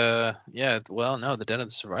like, the Den of the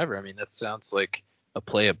Survivor. I mean, that sounds like a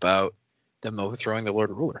play about them overthrowing the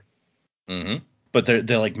Lord Ruler. Mm-hmm. But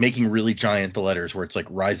they're like making really giant the letters where it's like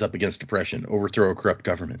rise up against oppression, overthrow a corrupt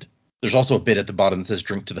government. There's also a bit at the bottom that says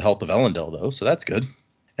drink to the health of Elendel, though, so that's good.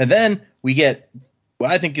 And then we get what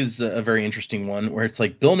I think is a very interesting one where it's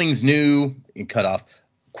like Bilming's new, and cut off,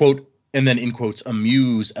 quote, and then in quotes,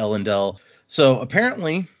 amuse Elendel. So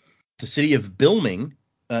apparently the city of Bilming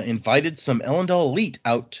invited some Elendel elite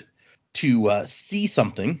out to see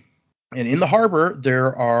something. And in the harbor,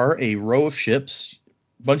 there are a row of ships,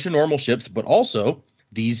 a bunch of normal ships, but also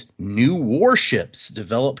these new warships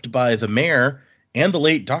developed by the mayor and the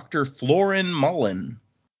late Dr. Florin Mullen.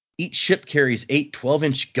 Each ship carries 8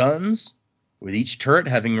 12-inch guns, with each turret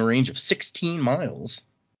having a range of 16 miles.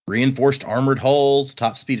 Reinforced armored hulls,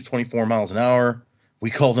 top speed of 24 miles an hour.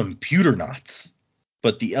 We call them Pewternauts.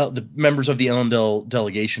 But the members of the Elendel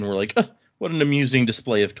delegation were like, what an amusing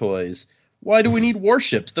display of toys. Why do we need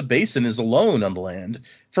warships? The basin is alone on the land.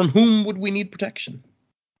 From whom would we need protection?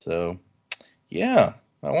 So, yeah,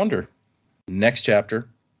 I wonder. Next chapter.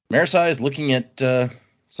 Marisai is looking at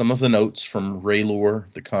some of the notes from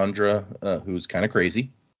Raylor, the Khandra, who's kind of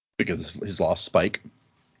crazy because of his lost spike.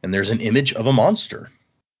 And there's an image of a monster.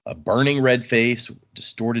 A burning red face,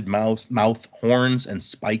 distorted mouth, horns, and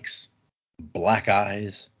spikes, black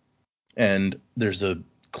eyes. And there's a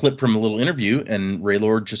clip from a little interview, and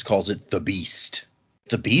Raylord just calls it the Beast.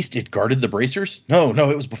 The Beast? It guarded the bracers? No,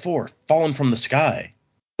 it was before. Fallen from the sky.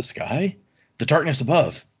 The sky? The darkness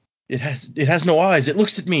above. It has no eyes. It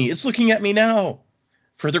looks at me. It's looking at me now.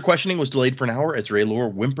 Further questioning was delayed for an hour as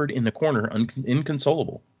Raylor whimpered in the corner,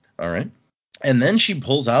 inconsolable. All right. And then she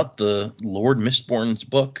pulls out the Lord Mistborn's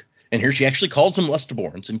book, and here she actually calls him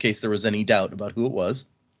Lustaborns, in case there was any doubt about who it was.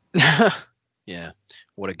 Yeah,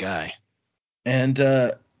 what a guy. And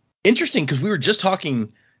interesting, because we were just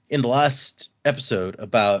talking in the last episode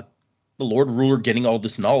about the Lord Ruler getting all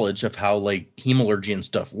this knowledge of how, like, hemalurgy and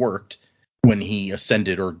stuff worked when he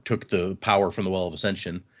ascended or took the power from the Well of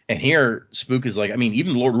Ascension. And here, Spook is like, I mean,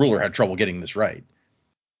 even the Lord Ruler had trouble getting this right.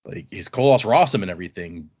 Like, his Koloss were awesome and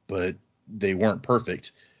everything, but they weren't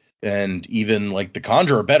perfect. And even like the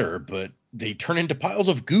Conjure are better, but they turn into piles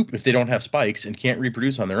of goop if they don't have spikes and can't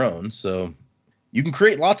reproduce on their own. So you can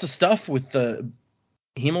create lots of stuff with the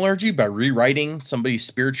hemalurgy by rewriting somebody's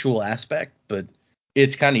spiritual aspect, but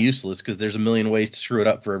it's kind of useless because there's a million ways to screw it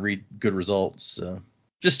up for every good result. So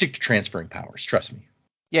just stick to transferring powers. Trust me.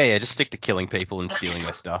 Yeah, just stick to killing people and stealing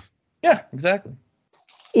their stuff. Yeah, exactly.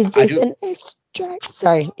 Is this an extract?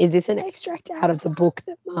 Sorry, is this an extract out of the book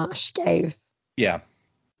that Marsh gave? Yeah.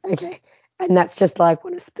 Okay. And that's just like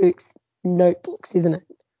one of Spook's notebooks, isn't it?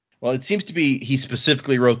 Well, it seems to be he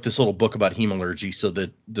specifically wrote this little book about hemalurgy so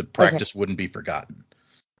that the practice wouldn't be forgotten.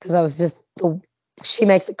 Because I was just she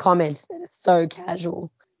makes a comment that it's so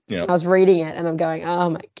casual. Yeah. And I was reading it and I'm going, oh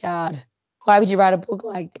my God, why would you write a book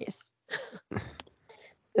like this?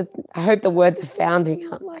 I hope the words are founding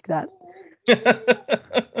out like that.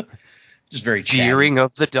 Just very Jeering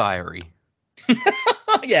of the diary.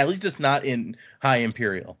 Yeah, at least it's not in High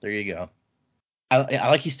Imperial. There you go. I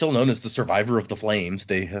like he's still known as the survivor of the flames.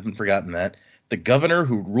 They haven't forgotten that. The governor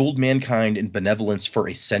who ruled mankind in benevolence for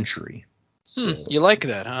a century. So, You like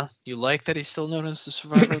that, huh? You like that he's still known as the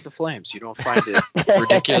survivor of the flames. You don't find it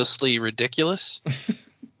ridiculously ridiculous?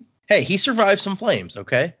 Hey, he survived some flames,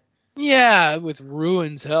 okay? Yeah, with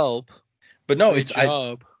Ruin's help. But no, Great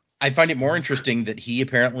job. I find it more interesting that he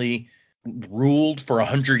apparently ruled for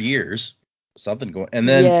 100 years. Something going, and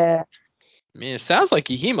then Yeah. I mean, it sounds like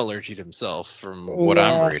he hemalurgied himself from what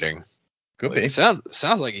I'm reading. Could be. It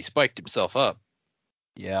sounds like he spiked himself up.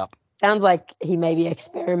 Yeah. Sounds like he maybe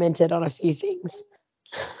experimented on a few things.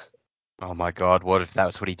 Oh my God, what if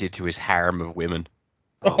that's what he did to his harem of women?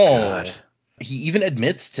 Oh God. He even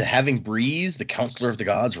admits to having Breeze, the counselor of the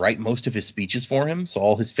gods, write most of his speeches for him. So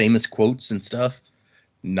all his famous quotes and stuff,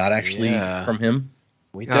 not actually from him.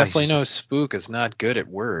 We God, definitely know Spook is not good at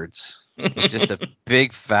words. He's just a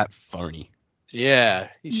big fat phony. Yeah,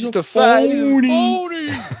 he's just a phony.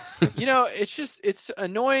 It's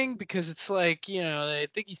annoying because it's like, they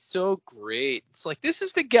think he's so great. It's like, this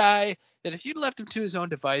is the guy that if you'd left him to his own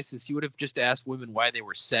devices, he would have just asked women why they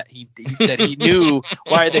were sad. That he knew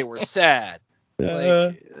why they were sad.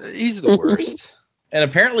 Like, he's the worst. And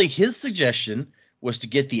apparently his suggestion was to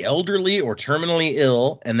get the elderly or terminally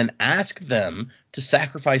ill and then ask them to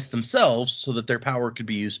sacrifice themselves so that their power could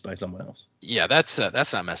be used by someone else. Yeah, that's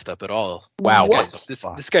not messed up at all. Wow.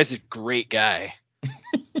 This guy's a great guy.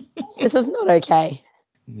 This is not okay.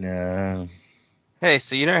 No. Hey,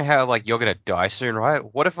 so you know how like you're gonna die soon, right?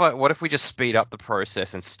 What if we just speed up the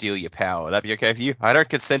process and steal your power? That'd be okay for you? I don't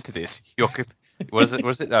consent to this. What is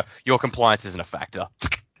it? Your compliance isn't a factor.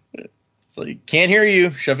 So you can't hear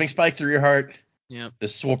you shoving spike through your heart. Yep.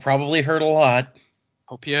 This will probably hurt a lot.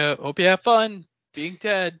 Hope you have fun being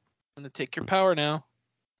dead. I'm gonna take your power now.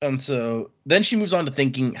 And so then she moves on to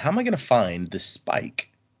thinking, how am I going to find this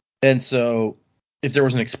spike? And so if there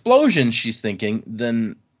was an explosion, she's thinking,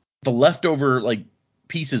 then the leftover like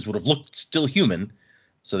pieces would have looked still human.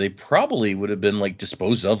 So they probably would have been like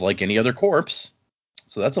disposed of like any other corpse.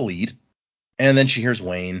 So that's a lead. And then she hears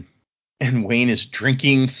Wayne, and Wayne is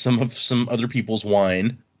drinking some other people's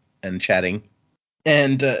wine and chatting.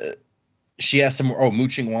 And she asks him,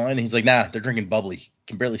 mooching wine? And he's like, nah, they're drinking bubbly.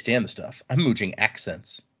 Can barely stand the stuff. I'm mooching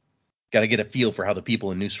accents. Got to get a feel for how the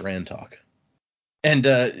people in New Saran talk. And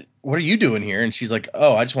what are you doing here? And she's like,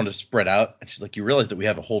 oh, I just want to spread out. And she's like, you realize that we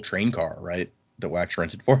have a whole train car, right? That Wax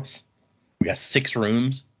rented for us. We got 6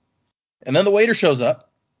 rooms. And then the waiter shows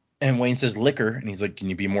up, and Wayne says liquor. And he's like, can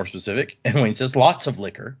you be more specific? And Wayne says lots of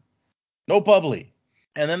liquor. No bubbly.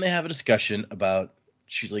 And then they have a discussion about,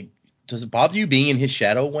 she's like, does it bother you being in his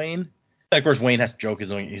shadow, Wayne? And of course, I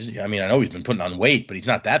know he's been putting on weight, but he's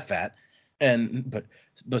not that fat.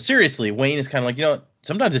 But seriously, Wayne is kind of like,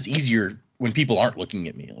 sometimes it's easier when people aren't looking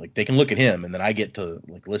at me. Like, they can look at him, and then I get to,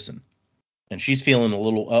 like, listen. And she's feeling a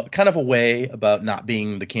little kind of a way about not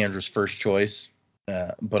being the Candra's first choice.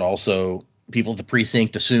 But also, people at the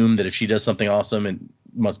precinct assume that if she does something awesome, it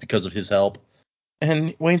must be because of his help.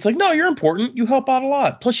 And Wayne's like, no, you're important. You help out a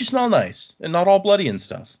lot. Plus, you smell nice and not all bloody and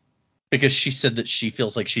stuff. Because she said that she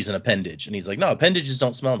feels like she's an appendage. And he's like, no, appendages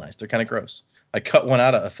don't smell nice. They're kind of gross. I cut one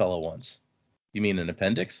out of a fellow once. You mean an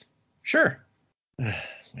appendix? Sure.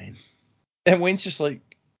 Wayne. And Wayne's just like,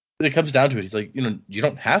 it comes down to it. He's like, you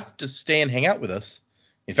don't have to stay and hang out with us.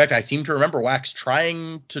 In fact, I seem to remember Wax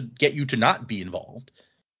trying to get you to not be involved.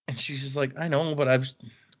 And she's just like, I know, but I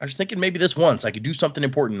was thinking maybe this once I could do something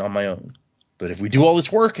important on my own. But if we do all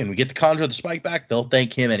this work and we get the conjure the spike back, they'll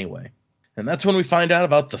thank him anyway. And that's when we find out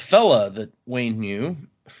about the fella that Wayne knew,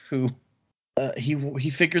 who he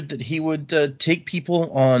figured that he would take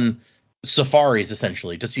people on safaris,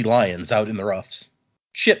 essentially, to see lions out in the roughs.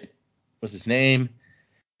 Chip was his name.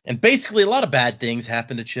 And basically, a lot of bad things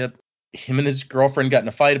happened to Chip. Him and his girlfriend got in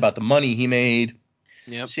a fight about the money he made.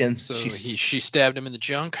 Yep. So she stabbed him in the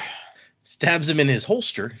junk. Stabs him in his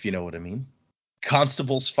holster, if you know what I mean.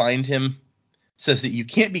 Constables find him. Says that you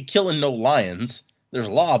can't be killing no lions. There's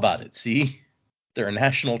a law about it, see? They're a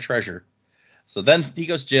national treasure. So then he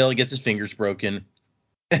goes to jail, he gets his fingers broken.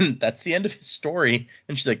 And that's the end of his story.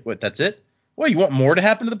 And she's like, what, that's it? Well, you want more to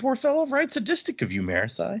happen to the poor fellow? Right? Sadistic of you,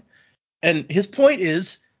 Marisai. And his point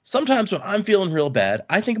is, sometimes when I'm feeling real bad,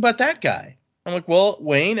 I think about that guy. I'm like, well,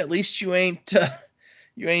 Wayne, at least you ain't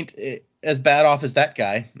as bad off as that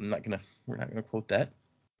guy. We're not gonna quote that.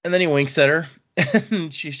 And then he winks at her,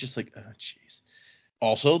 and she's just like, oh, jeez.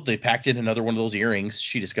 Also, they packed in another one of those earrings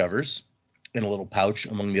she discovers in a little pouch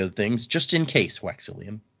among the other things, just in case,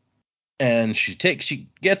 Waxillium. And she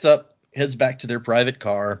gets up, heads back to their private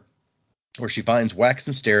car, where she finds Wax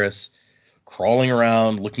and Steris crawling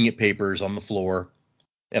around, looking at papers on the floor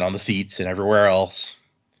and on the seats and everywhere else.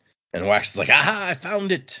 And Wax is like, aha, I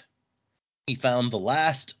found it. He found the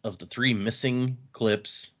last of the 3 missing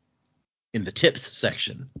clips in the tips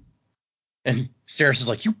section. And Steris is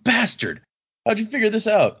like, you bastard. How'd you figure this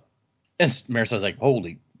out? And Marisai's like,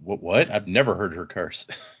 holy, what? I've never heard her curse.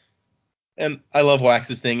 And I love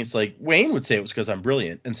Wax's thing. It's like, Wayne would say it was because I'm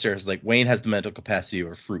brilliant. And Steris is like, Wayne has the mental capacity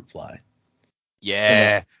of a fruit fly.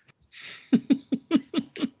 Yeah.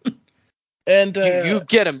 And You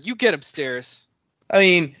get him, Steris. I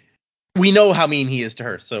mean, we know how mean he is to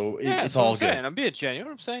her, so it's all good. I'm being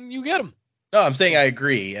genuine. I'm saying you get him. No, I'm saying I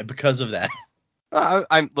agree because of that.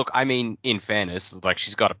 I mean, in fairness, like,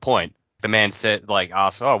 she's got a point. The man said, like,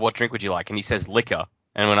 asks, oh, what drink would you like? And he says liquor.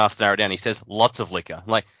 And when asked to narrow down, he says lots of liquor.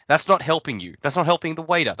 Like, that's not helping you. That's not helping the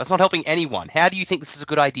waiter. That's not helping anyone. How do you think this is a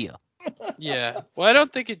good idea? Yeah. Well, I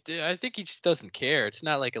don't think I think he just doesn't care. It's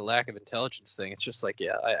not like a lack of intelligence thing. It's just like,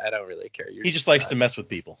 yeah, I don't really care. He just likes to mess with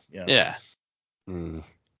people. Yeah.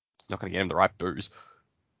 It's not going to get him the right booze.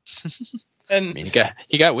 And I mean,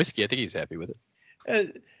 he got whiskey. I think he was happy with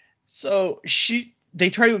it. So they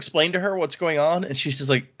try to explain to her what's going on, and she's just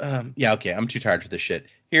like, yeah, okay, I'm too tired for this shit.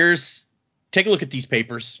 Take a look at these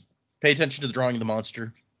papers. Pay attention to the drawing of the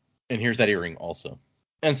monster. And here's that earring also.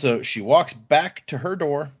 And so she walks back to her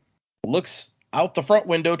door, looks out the front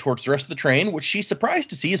window towards the rest of the train, which she's surprised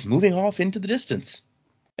to see is moving off into the distance.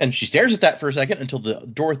 And she stares at that for a second until the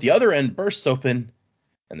door at the other end bursts open,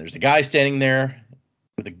 and there's a guy standing there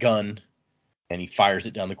with a gun, and he fires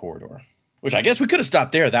it down the corridor. Which I guess we could have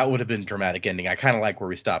stopped there. That would have been a dramatic ending. I kind of like where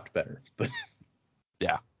we stopped better. But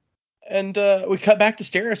yeah. And we cut back to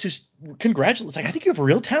Steris, who's congratulates. Like, I think you have a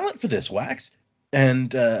real talent for this, Wax.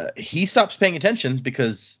 And he stops paying attention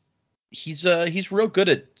because he's real good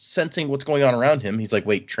at sensing what's going on around him. He's like,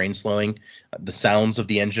 wait, train slowing. The sounds of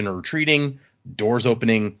the engine are retreating. Doors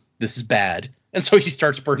opening. This is bad. And so he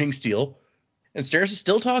starts burning steel. And Steris is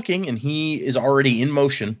still talking, and he is already in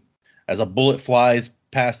motion as a bullet flies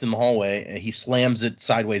past in the hallway, and he slams it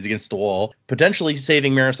sideways against the wall, potentially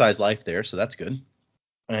saving Marisai's life there, so that's good.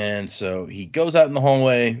 And so he goes out in the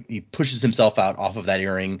hallway, he pushes himself out off of that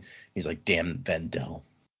earring, he's like, damn Vendel,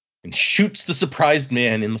 and shoots the surprised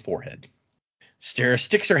man in the forehead. Steris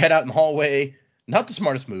sticks her head out in the hallway, not the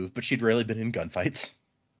smartest move, but she'd rarely been in gunfights.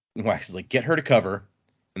 And Wax is like, get her to cover,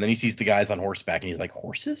 and then he sees the guys on horseback, and he's like,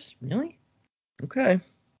 horses? Really? Okay.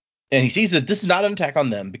 And he sees that this is not an attack on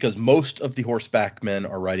them because most of the horseback men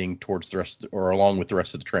are riding towards the rest or along with the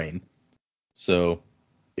rest of the train. So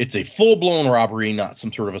it's a full-blown robbery, not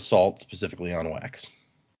some sort of assault specifically on Wax.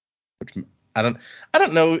 Which I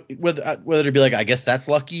don't know whether to be like, I guess that's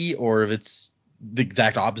lucky, or if it's the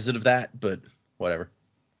exact opposite of that, but whatever.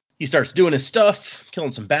 He starts doing his stuff,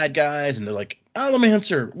 killing some bad guys, and they're like,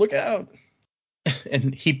 Alamancer, look out.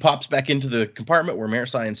 And he pops back into the compartment where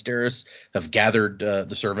Marisai and Steris have gathered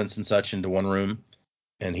the servants and such into one room.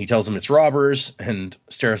 And he tells them it's robbers. And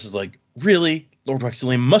Steris is like, really? Lord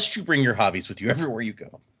Waxillium, must you bring your hobbies with you everywhere you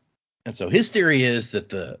go? And so his theory is that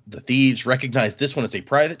the thieves recognized this one as a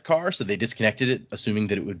private car, so they disconnected it, assuming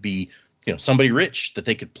that it would be, somebody rich that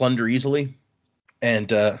they could plunder easily.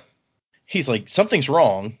 And he's like, something's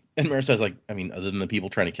wrong. And Marisai's like, I mean, other than the people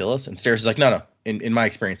trying to kill us? And Steris is like, no. In my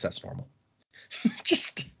experience, that's normal.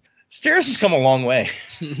 Just Steris has come a long way.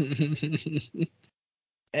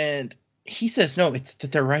 And he says, no, it's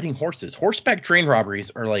that they're riding horses. Horseback train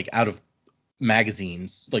robberies are like out of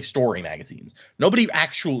magazines, like story magazines. Nobody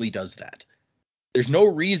actually does that. There's no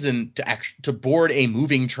reason to board a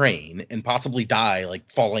moving train and possibly die like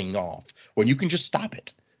falling off when you can just stop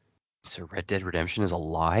it. So Red Dead Redemption is a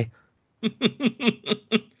lie? They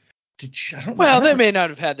may not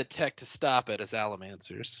have had the tech to stop it as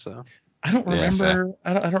Alamancers, so. I don't remember.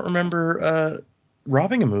 I don't remember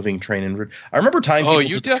robbing a moving train I remember tying people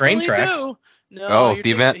you to the train definitely tracks. do. No, Oh, you're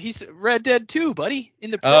the event. He's Red Dead 2, buddy.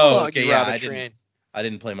 In the Oh, prologue, okay, you yeah, rob a train. I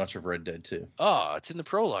didn't play much of Red Dead 2. Oh, it's in the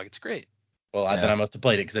prologue. It's great. Well, Yeah. then I must have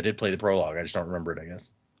played it because I did play the prologue. I just don't remember it, I guess.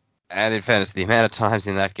 And in fairness, the amount of times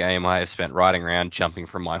in that game I have spent riding around jumping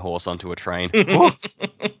from my horse onto a train. Woof.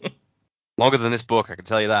 Longer than this book, I can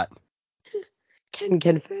tell you that. Can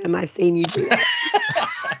confirm I've seen you do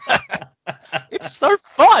that. It's so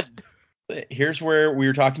fun. Here's where we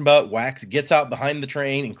were talking about. Wax gets out behind the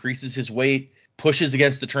train, increases his weight, pushes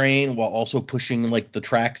against the train while also pushing like the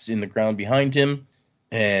tracks in the ground behind him,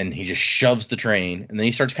 and he just shoves the train. And then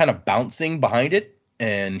he starts kind of bouncing behind it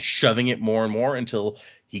and shoving it more and more until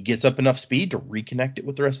he gets up enough speed to reconnect it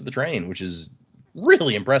with the rest of the train, which is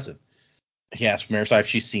really impressive. He asks Marissa if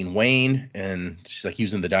she's seen Wayne, and she's like, he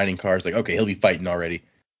was in the dining car. It's like, okay, he'll be fighting already.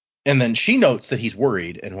 And then she notes that he's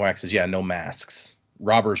worried, and Wax says, yeah, no masks.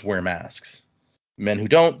 Robbers wear masks. Men who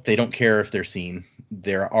don't, they don't care if they're seen.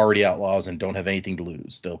 They're already outlaws and don't have anything to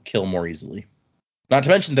lose. They'll kill more easily. Not to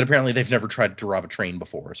mention that apparently they've never tried to rob a train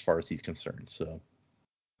before, as far as he's concerned. So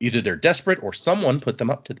either they're desperate or someone put them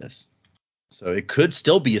up to this. So it could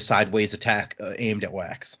still be a sideways attack aimed at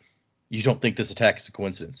Wax. You don't think this attack is a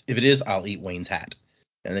coincidence. If it is, I'll eat Wayne's hat.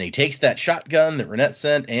 And then he takes that shotgun that Renette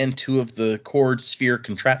sent and 2 of the cord sphere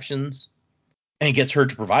contraptions, and he gets her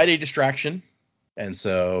to provide a distraction. And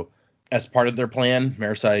so, as part of their plan,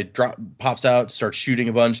 Marisi pops out, starts shooting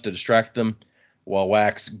a bunch to distract them, while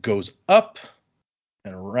Wax goes up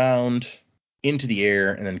and around into the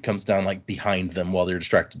air and then comes down like behind them while they're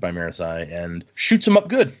distracted by Marisi and shoots him up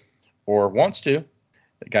good, or wants to.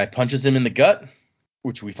 The guy punches him in the gut,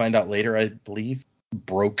 which we find out later, I believe,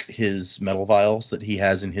 broke his metal vials that he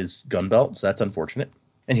has in his gun belt, so that's unfortunate.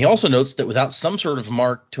 And he also notes that without some sort of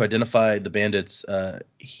mark to identify the bandits,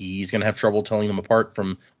 he's going to have trouble telling them apart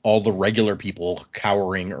from all the regular people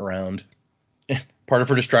cowering around. Part of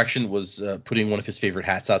her distraction was putting one of his favorite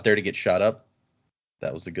hats out there to get shot up.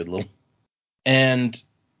 That was a good little. And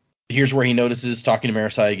here's where he notices, talking to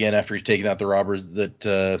Marisi again after he's taken out the robbers,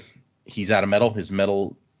 that he's out of metal. His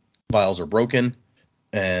metal vials are broken,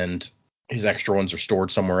 and his extra ones are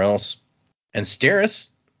stored somewhere else. And Steris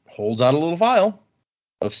holds out a little vial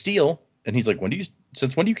of steel, and he's like,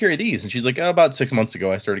 since when do you carry these? And she's like, about 6 months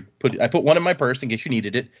ago, I put one in my purse in case you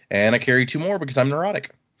needed it, and I carry 2 more because I'm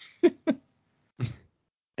neurotic.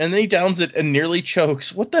 And then he downs it and nearly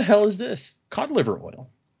chokes. What the hell is this? Cod liver oil.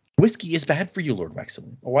 Whiskey is bad for you, Lord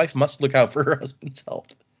Wexley. A wife must look out for her husband's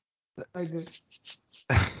health.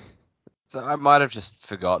 So I might have just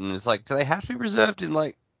forgotten. It's like, do they have to be preserved in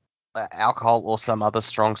like alcohol or some other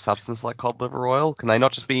strong substance like cod liver oil? Can they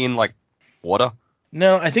not just be in like water?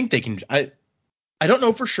 No, I think they can. I don't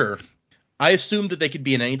know for sure. I assumed that they could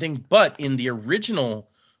be in anything, but in the original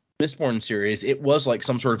Mistborn series, it was like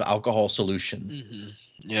some sort of alcohol solution. Mm-hmm.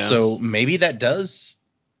 Yeah. So maybe that does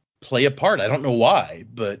play a part. I don't know why,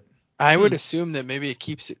 but I would assume that maybe it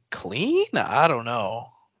keeps it clean. I don't know.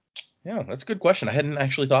 Yeah, that's a good question. I hadn't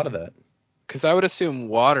actually thought of that. Because I would assume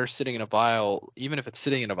water sitting in a vial, even if it's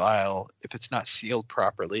sitting in a vial, if it's not sealed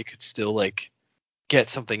properly, it could still like get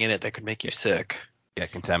something in it that could make you sick. Yeah,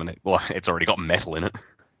 contaminate. Well, it's already got metal in it.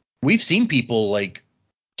 We've seen people like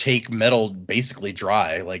take metal basically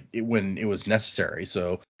dry, like when it was necessary.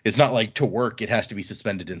 So it's not like to work it has to be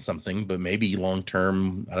suspended in something, but maybe long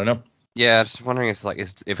term, I don't know. Yeah, just wondering if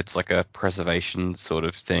it's like a preservation sort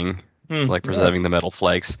of thing, like preserving the metal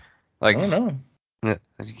flakes. Like, I don't know.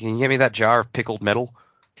 Can you get me that jar of pickled metal?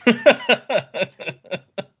 I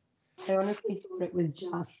honestly thought it was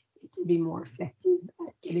just to be more effective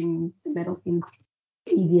at getting the metal in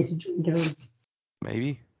easier to drink it on.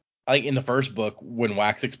 Maybe. Like in the first book, when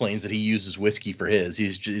Wax explains that he uses whiskey for his,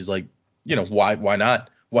 he's like, why not?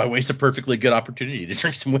 Why waste a perfectly good opportunity to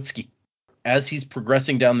drink some whiskey? As he's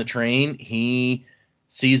progressing down the train, he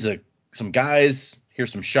sees some guys,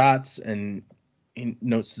 hears some shots, and he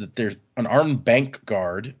notes that there's an armed bank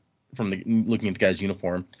guard looking at the guy's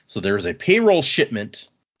uniform. So there's a payroll shipment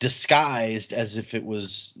disguised as if it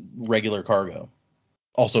was regular cargo.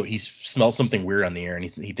 Also, he smells something weird on the air, and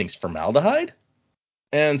he thinks formaldehyde.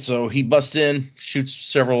 And so he busts in, shoots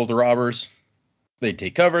several of the robbers. They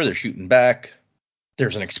take cover. They're shooting back.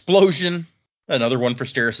 There's an explosion. Another one for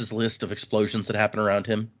Steris' list of explosions that happen around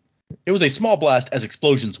him. It was a small blast as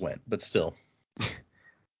explosions went, but still.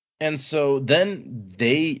 And so then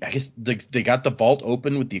they got the vault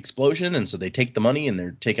open with the explosion, and so they take the money and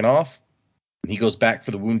they're taking off. And he goes back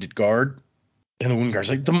for the wounded guard, and the wounded guard's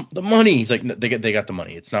like, the money. He's like, no, they got the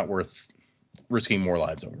money. It's not worth risking more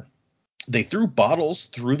lives over. They threw bottles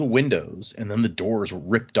through the windows, and then the doors were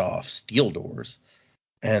ripped off, steel doors.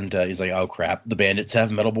 And he's like, oh, crap. The bandits have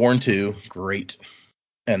Metalborn too. Great.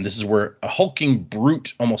 And this is where a hulking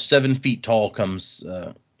brute, almost 7 feet tall, comes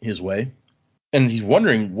his way. And he's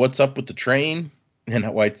wondering what's up with the train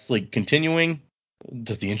and why it's like continuing.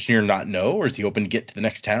 Does the engineer not know, or is he hoping to get to the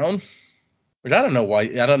next town? Which I don't know why.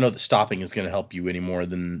 I don't know that stopping is going to help you any more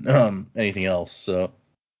than anything else. So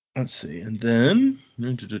let's see. And then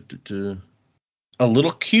a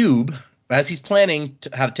little cube, as he's planning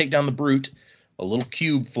how to take down the brute, a little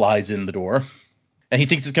cube flies in the door. And he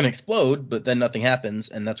thinks it's going to explode, but then nothing happens.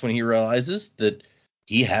 And that's when he realizes that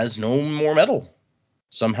he has no more metal.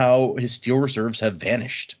 Somehow his steel reserves have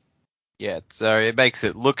vanished. Yeah, so it makes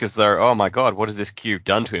it look as though, oh my god, what has this cube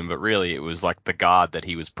done to him? But really, it was like the guard that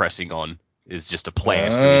he was pressing on is just a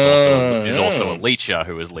plant who is also a leecher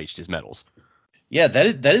who has leached his metals. Yeah,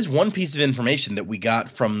 that is one piece of information that we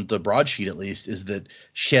got from the broadsheet, at least, is that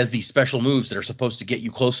she has these special moves that are supposed to get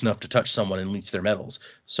you close enough to touch someone and leach their metals.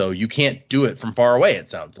 So you can't do it from far away, it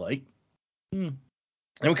sounds like. And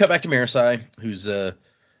we cut back to Marisai, who's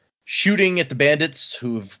shooting at the bandits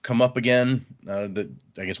who have come up again.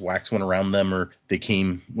 I guess Wax went around them, or they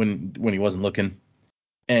came when he wasn't looking.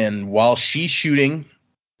 And while she's shooting,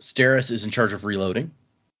 Steris is in charge of reloading.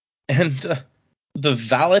 And the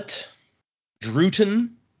valet,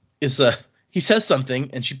 Druten, he says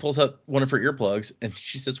something, and she pulls out one of her earplugs, and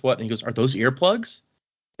she says, what? And he goes, are those earplugs?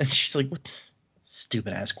 And she's like, what?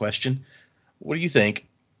 Stupid ass question. What do you think?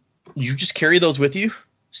 You just carry those with you?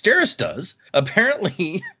 Steris does.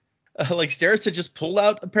 Apparently, Steris had just pulled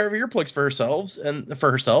out a pair of earplugs for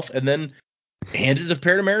herself, and then handed a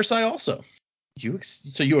pair to Marisai also.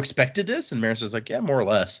 So you expected this? And Marisai's like, yeah, more or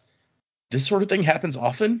less. This sort of thing happens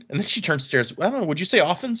often? And then she turns to Steris. I don't know. Would you say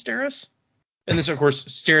often, Steris? And this, of course,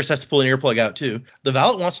 Steris has to pull an earplug out, too. The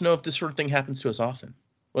valet wants to know if this sort of thing happens to us often.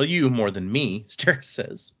 Well, you more than me, Steris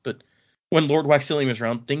says. But when Lord Waxillium is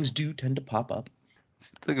around, things do tend to pop up.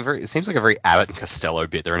 It seems like a very Abbott and Costello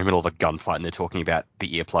bit. They're in the middle of a gunfight and they're talking about the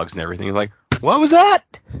earplugs and everything. It's like, what was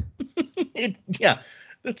that? It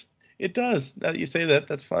does. Now that you say that,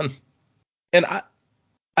 that's fun. And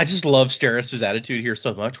I just love Steris' attitude here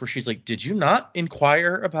so much, where she's like, did you not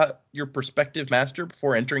inquire about your prospective master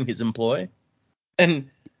before entering his employ? And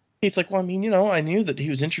he's like, well, I mean, I knew that he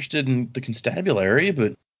was interested in the constabulary,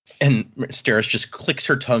 but... And Steris just clicks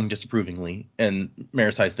her tongue disapprovingly, and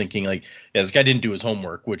Marisai's thinking, like, yeah, this guy didn't do his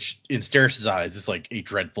homework, which in Steris' eyes is like a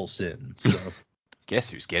dreadful sin. So guess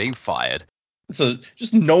who's getting fired? So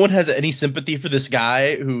just no one has any sympathy for this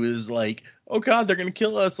guy who is like, oh god, they're gonna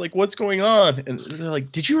kill us, like, what's going on? And they're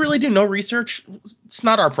like, did you really do no research? It's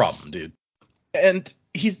not our problem, dude. And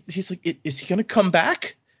he's like, is he gonna come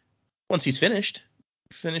back once he's finished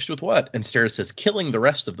with what? And Steris says, killing the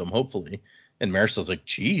rest of them, hopefully. And Marisai's like,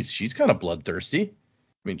 geez, she's kind of bloodthirsty.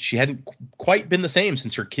 I mean, she hadn't quite been the same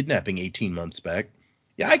since her kidnapping 18 months back.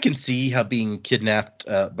 Yeah, I can see how being kidnapped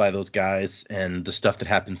by those guys and the stuff that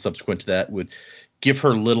happened subsequent to that would give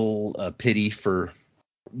her little pity for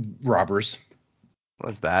robbers.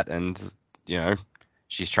 Was that, and,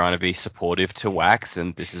 she's trying to be supportive to Wax,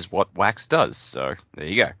 and this is what Wax does. So there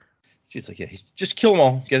you go. She's like, yeah, just kill them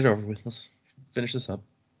all. Get it over with. Let's finish this up.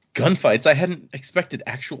 Gunfights. I hadn't expected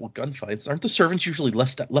actual gunfights. Aren't the servants usually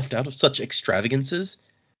left out of such extravagances?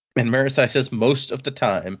 And Marisai says most of the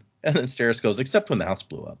time. And then Steris goes, except when the house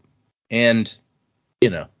blew up. And,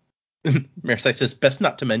 Marisai says, best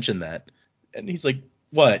not to mention that. And he's like,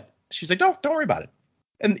 what? She's like, don't worry about it.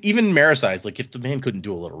 And even Marisai's like, if the man couldn't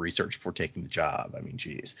do a little research before taking the job, I mean,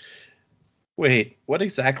 geez. Wait, what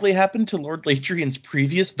exactly happened to Lord Ladrian's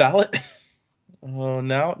previous valet? Oh,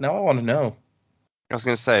 now I want to know. I was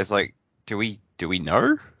going to say, it's like, do we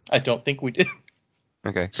know? I don't think we did.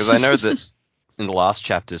 Okay, because I know that in the last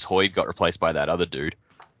chapters, Hoyd got replaced by that other dude.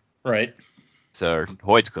 Right. So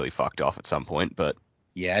Hoyd's clearly fucked off at some point, but...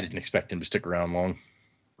 Yeah, I didn't expect him to stick around long.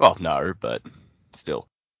 Well, no, but still.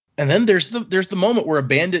 And then there's the moment where a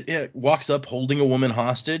bandit walks up holding a woman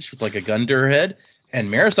hostage with like a gun to her head, and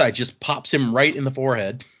Marisai just pops him right in the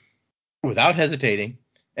forehead without hesitating.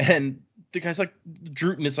 And the guy's like,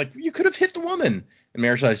 Druten is like, you could have hit the woman. And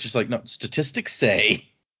Marisai's just like, no, statistics say.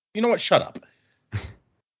 You know what? Shut up.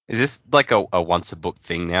 Is this like a once a book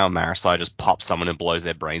thing now? Marisai just pops someone and blows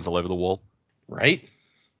their brains all over the wall? Right?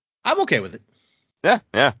 I'm okay with it.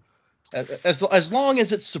 Yeah. As long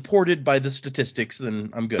as it's supported by the statistics,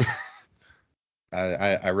 then I'm good.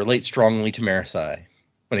 I relate strongly to Marisai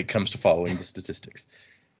when it comes to following the statistics.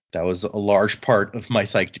 That was a large part of my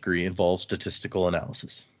psych degree, involves statistical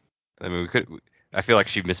analysis. I mean, I feel like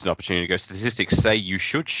she missed an opportunity to go, statistics say you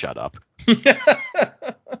should shut up.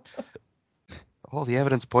 All the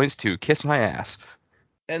evidence points to kiss my ass.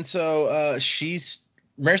 And so she's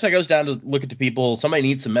Marisol goes down to look at the people. Somebody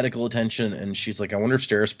needs some medical attention, and she's like, I wonder if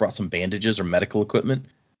Steris brought some bandages or medical equipment.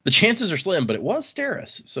 The chances are slim, but it was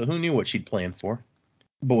Steris, so who knew what she'd planned for?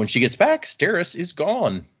 But when she gets back, Steris is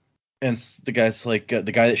gone. And the guy's like,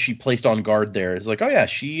 the guy that she placed on guard there is like, oh yeah,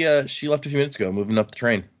 she left a few minutes ago, moving up the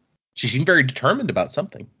train. She seemed very determined about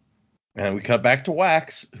something. And we cut back to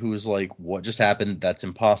Wax, who is like, what just happened? That's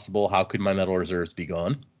impossible. How could my metal reserves be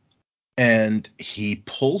gone? And he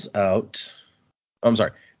pulls out... I'm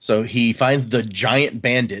sorry. So he finds the giant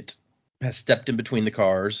bandit has stepped in between the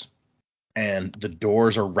cars, and the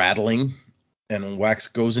doors are rattling. And when Wax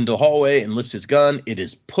goes into the hallway and lifts his gun, it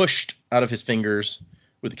is pushed out of his fingers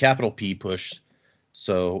with a capital P push.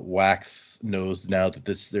 So Wax knows now that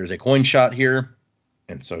there's a coin shot here,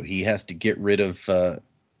 and so he has to get rid of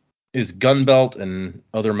his gun belt and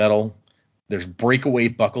other metal. There's breakaway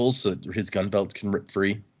buckles so that his gun belt can rip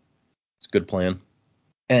free. It's a good plan.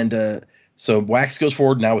 And so Wax goes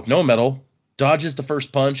forward now with no metal, dodges the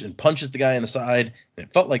first punch, and punches the guy in the side. And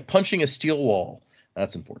it felt like punching a steel wall.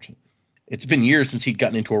 That's unfortunate. It's been years since he'd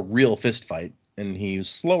gotten into a real fist fight, and he was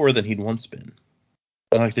slower than he'd once been.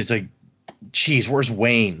 And it's like, geez, where's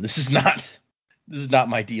Wayne? This is not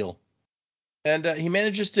my deal. And he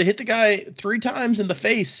manages to hit the guy 3 times in the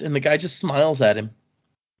face, and the guy just smiles at him.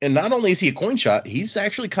 And not only is he a coin shot, he's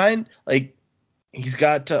actually he's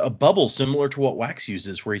got a bubble similar to what Wax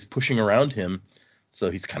uses, where he's pushing around him.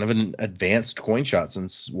 So he's kind of an advanced coin shot,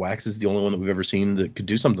 since Wax is the only one that we've ever seen that could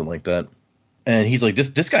do something like that. And he's like,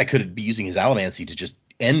 this guy could be using his Alamancy to just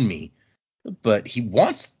end me. But he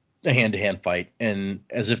wants a hand-to-hand fight. And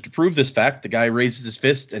as if to prove this fact, the guy raises his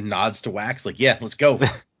fist and nods to Wax like, yeah, let's go.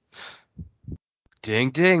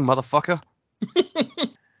 Ding, ding, motherfucker.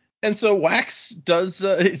 And so Wax does,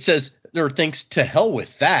 it says, or thinks, to hell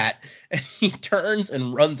with that. And he turns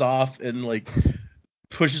and runs off and, like,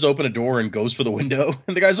 pushes open a door and goes for the window.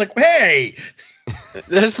 And the guy's like, hey!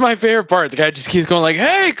 That's my favorite part. The guy just keeps going like,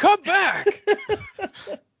 hey, come back!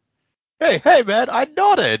 Hey, man, I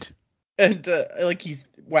nodded. And,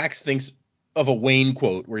 Wax thinks of a Wayne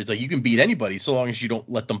quote where he's like, you can beat anybody so long as you don't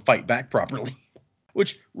let them fight back properly.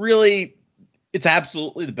 Which, really, it's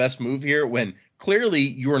absolutely the best move here when... Clearly,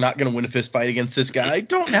 you are not going to win a fist fight against this guy.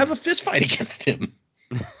 Don't have a fist fight against him.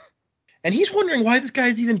 And he's wondering why this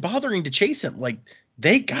guy's even bothering to chase him. Like,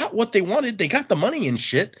 they got what they wanted. They got the money and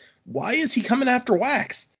shit. Why is he coming after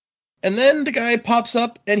Wax? And then the guy pops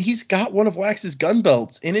up, and he's got one of Wax's gun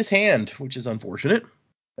belts in his hand, which is unfortunate.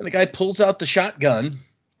 And the guy pulls out the shotgun.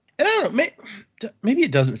 And I don't know, maybe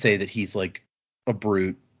it doesn't say that he's, like, a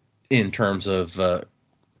brute in terms of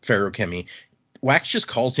feruchemy. Wax just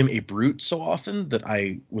calls him a brute so often that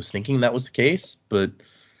I was thinking that was the case, but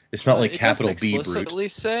it's not like capital B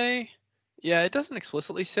brute. Yeah, it doesn't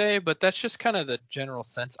explicitly say, but that's just kind of the general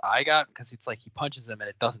sense I got, because it's like he punches him and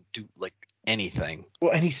it doesn't do like anything.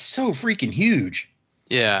 Well, and he's so freaking huge.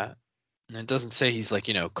 Yeah, and it doesn't say he's like,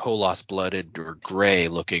 Koloss blooded or gray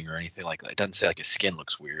looking or anything like that. It doesn't say like his skin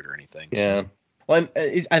looks weird or anything. Yeah. So. Well,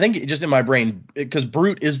 I think just in my brain, because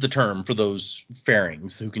brute is the term for those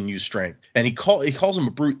Faerings who can use strength, and he calls him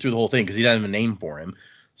a brute through the whole thing because he doesn't have a name for him.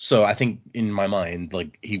 So I think in my mind,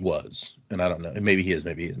 like, he was, and I don't know, maybe he is,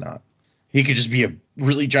 maybe he's not. He could just be a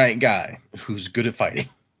really giant guy who's good at fighting.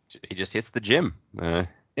 He just hits the gym.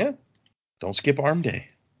 Yeah, don't skip arm day.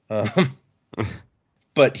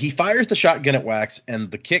 But he fires the shotgun at Wax,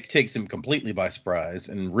 and the kick takes him completely by surprise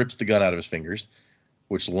and rips the gun out of his fingers,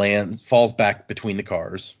 which falls back between the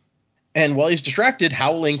cars. And while he's distracted,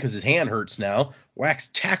 howling because his hand hurts now, Wax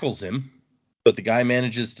tackles him, but the guy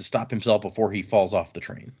manages to stop himself before he falls off the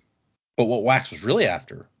train. But what Wax was really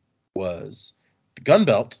after was the gun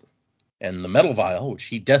belt and the metal vial, which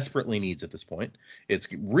he desperately needs at this point. It's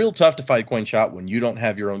real tough to fight coin shot when you don't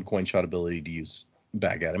have your own coin shot ability to use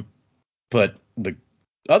back at him. But the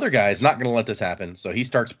other guy is not going to let this happen, so he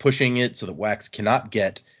starts pushing it so that Wax cannot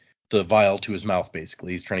get the vial to his mouth,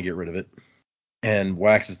 basically. He's trying to get rid of it. And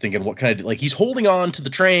Wax is thinking, what can I do? Like, he's holding on to the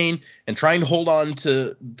train and trying to hold on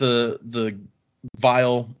to the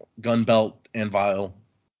vial, gun belt, and vial.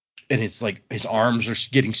 And his arms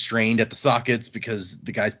are getting strained at the sockets because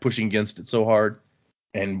the guy's pushing against it so hard.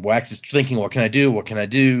 And Wax is thinking, what can I do? What can I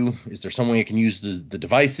do? Is there some way I can use the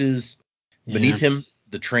devices? Yeah. Beneath him,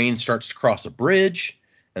 the train starts to cross a bridge,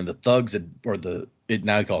 and the thugs,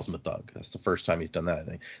 now he calls him a thug. That's the first time he's done that, I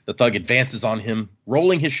think. The thug advances on him,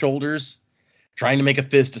 rolling his shoulders, trying to make a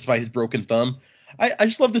fist despite his broken thumb. I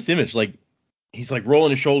just love this image. Like, he's like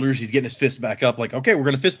rolling his shoulders, he's getting his fist back up, like, okay, we're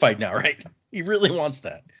going to fist fight now, right? He really wants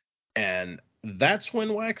that. And that's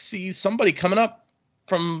when Wax sees somebody coming up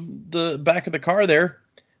from the back of the car there,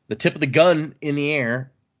 the tip of the gun in the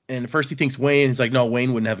air, And at first he thinks Wayne. He's like, no,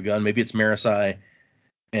 Wayne wouldn't have a gun. Maybe it's Marisai.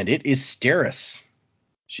 And it is Steris.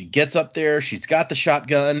 She gets up there. She's got the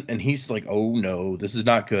shotgun. And he's like, oh, no, this is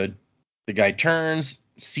not good. The guy turns,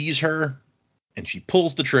 sees her, and she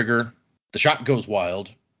pulls the trigger. The shot goes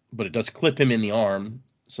wild, but it does clip him in the arm.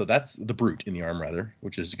 So that's the brute in the arm, rather,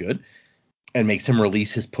 which is good. And makes him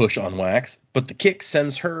release his push on Wax. But the kick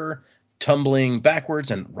sends her tumbling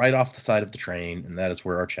backwards and right off the side of the train. And that is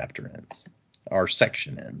where our chapter ends. Our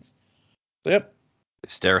section ends. So, yep.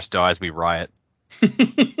 If Steris dies, we riot.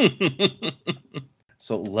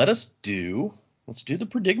 So let's do the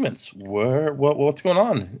predicaments. What's going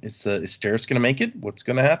on? Is Steris going to make it? What's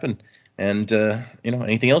going to happen? And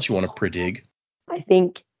anything else you want to predig? I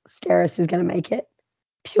think Steris is going to make it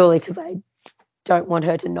purely because I don't want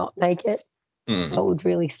her to not make it. That would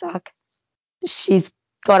really suck. She's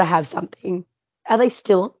got to have something. Are they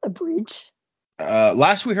still on the bridge?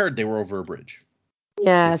 Last we heard, they were over a bridge.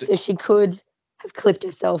 Yeah, so she could have clipped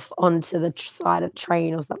herself onto the side of the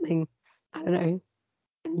train or something. I don't know.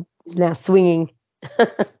 And now swinging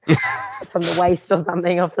from the waist or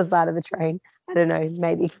something off the side of the train. I don't know,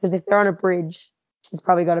 maybe. Because if they're on a bridge, she's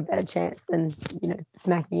probably got a better chance than,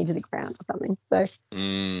 smacking into the ground or something. So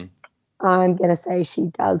I'm going to say she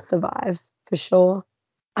does survive for sure.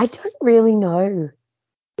 I don't really know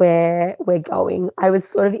where we're going. I was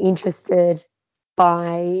sort of interested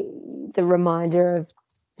by the reminder of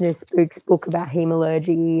Spook's book about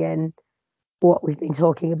hemalurgy and what we've been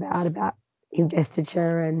talking about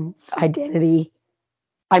investiture and identity.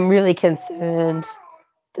 I'm really concerned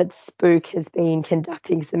that Spook has been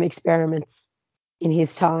conducting some experiments in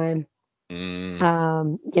his time,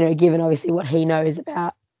 given obviously what he knows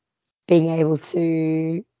about being able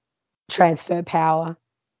to transfer power.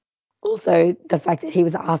 Also, the fact that he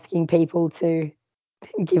was asking people to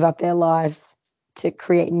give up their lives to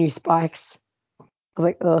create new spikes. I was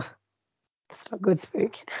like, ugh, it's not good,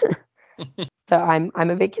 Spook. So I'm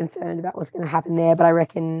a bit concerned about what's going to happen there, but I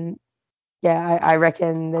reckon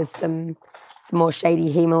there's some more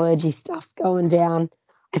shady hemalurgy stuff going down.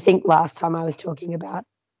 I think last time I was talking about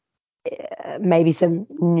maybe some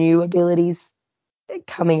new abilities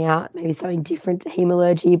coming out, maybe something different to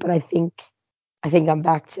hemalurgy, but I think I'm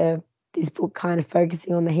back to this book kind of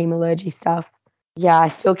focusing on the hemalurgy stuff. Yeah, I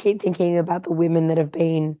still keep thinking about the women that have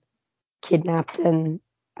been kidnapped, and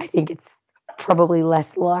I think it's probably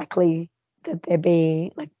less likely that they're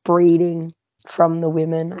being breeding from the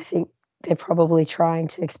women. I think they're probably trying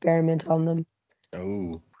to experiment on them.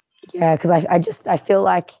 Oh. Yeah, because I feel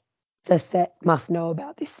like the set must know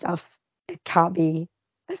about this stuff. It can't be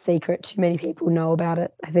a secret. Too many people know about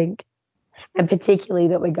it, I think. And particularly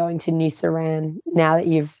that we're going to New Saran. Now that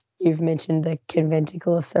you've mentioned the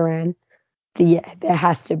conventicle of Saran, there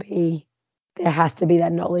has to be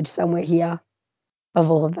that knowledge somewhere here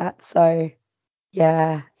of all of that. So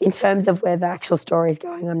yeah, in terms of where the actual story is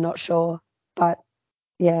going, I'm not sure. But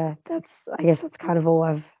yeah, I guess that's kind of all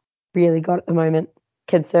I've really got at the moment.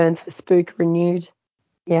 Concerns for Spook renewed.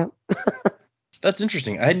 Yeah. That's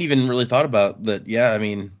interesting. I hadn't even really thought about that. Yeah, I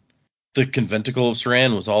mean, the conventicle of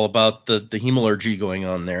Saran was all about the hemalurgy going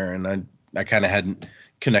on there, and I kind of hadn't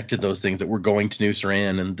connected those things, that we're going to New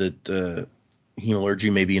Saran and that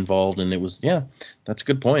hemalurgy may be involved. And it was, yeah, that's a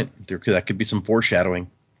good point. That could be some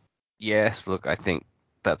foreshadowing. Yeah, look, I think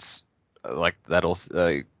that's that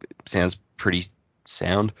also sounds pretty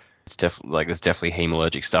sound. It's definitely there's definitely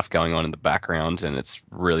hemalurgic stuff going on in the background, and it's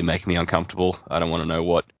really making me uncomfortable. I don't want to know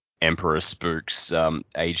what Emperor Spook's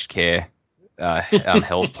aged care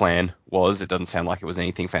health plan was. It doesn't sound like it was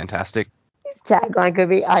anything fantastic. His tagline could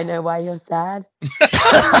be, "I know why you're sad."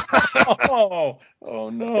 Oh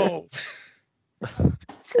no.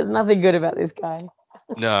 There's nothing good about this guy.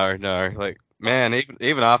 No, man,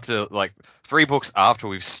 even after 3 books after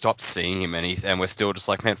we've stopped seeing him, and we're still just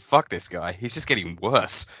like, man, fuck this guy. He's just getting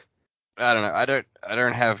worse. I don't know. I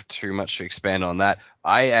don't have too much to expand on that.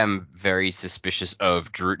 I am very suspicious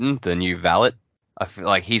of Druten, the new valet. I feel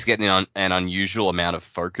like he's getting an unusual amount of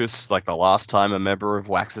focus. Like the last time a member of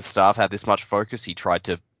Wax's staff had this much focus, he tried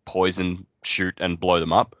to poison, shoot, and blow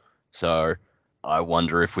them up. So I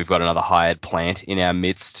wonder if we've got another hired plant in our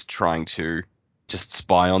midst trying to just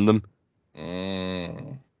spy on them.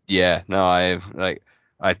 Yeah, no,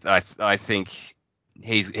 I think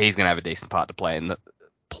he's gonna have a decent part to play in the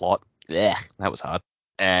plot. Yeah, that was hard.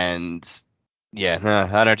 And yeah, no,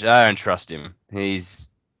 I don't trust him.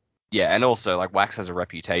 And also Wax has a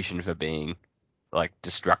reputation for being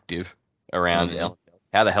destructive around.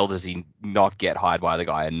 How the hell does he not get hired by the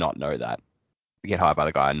guy and not know that? Get hired by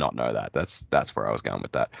the guy and not know that. That's where I was going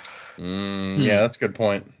with that. Yeah, that's a good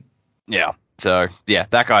point. Yeah. So yeah,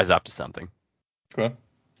 that guy's up to something. Okay.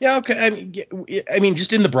 Yeah, okay. I mean,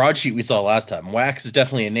 just in the broadsheet we saw last time, Wax is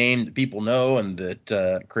definitely a name that people know, and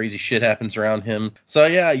that crazy shit happens around him. So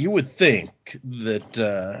yeah, you would think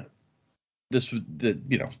that this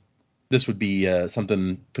would be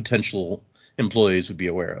something potential employees would be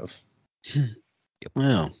aware of.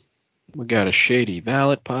 Well, we got a shady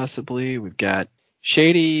valet possibly. We've got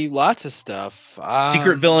shady lots of stuff.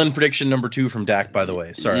 Secret villain prediction number 2 from Dak, by the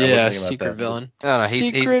way. Sorry, I wasn't thinking about secret that. villain. No,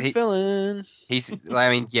 Villain. I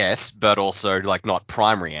mean, yes, but also like not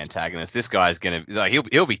primary antagonist. This guy's gonna like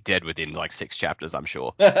he'll be dead within like 6 chapters, I'm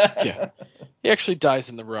sure. Yeah. He actually dies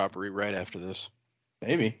in the robbery right after this.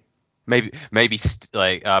 Maybe. Maybe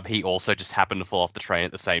he also just happened to fall off the train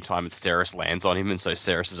at the same time as Steris lands on him, and so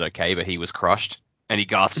Steris is okay, but he was crushed, and he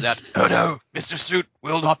gasps out, "Oh no, Mr. Suit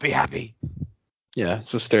will not be happy." Yeah,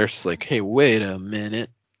 so Steris is like, hey, wait a minute.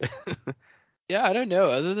 Yeah, I don't know.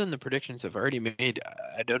 Other than the predictions I've already made,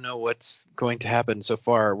 I don't know what's going to happen so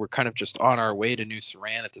far. We're kind of just on our way to New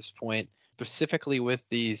Saran at this point, specifically with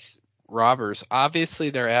these robbers. Obviously,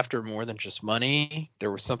 they're after more than just money.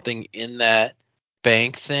 There was something in that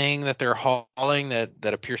bank thing that they're hauling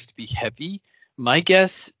that appears to be heavy. My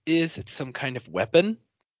guess is it's some kind of weapon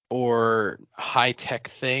or high-tech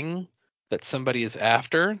thing that somebody is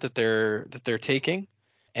after that they're taking.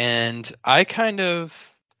 And I kind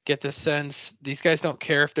of get the sense these guys don't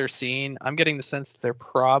care if they're seen. I'm getting the sense that they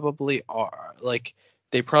probably are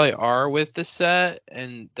with the set,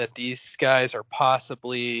 and that these guys are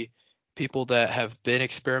possibly people that have been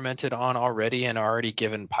experimented on already and already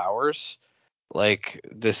given powers. Like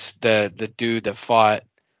the dude that fought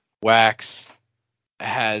Wax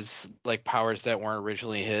has like powers that weren't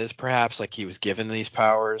originally his, perhaps like he was given these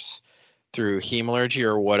powers through hemalurgy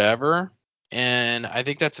or whatever. And I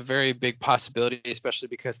think that's a very big possibility, especially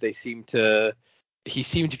because he seemed to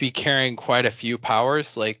be carrying quite a few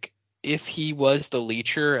powers. Like if he was the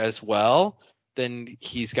leecher as well, then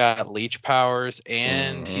he's got leech powers,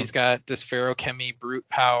 and he's got this ferochemy brute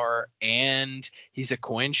power, and he's a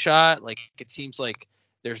coin shot. Like it seems like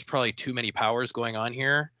there's probably too many powers going on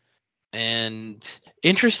here. And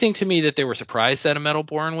interesting to me that they were surprised that a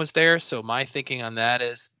Metalborn was there. So my thinking on that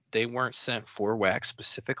is they weren't sent for Wax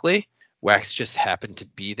specifically. Wax just happened to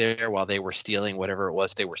be there while they were stealing whatever it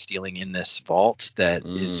was they were stealing in this vault that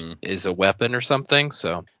is a weapon or something.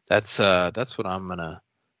 So that's what I'm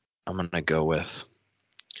gonna go with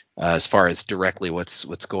as far as directly what's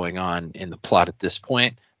going on in the plot at this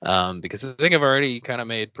point. Because I think I've already kind of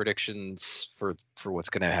made predictions for what's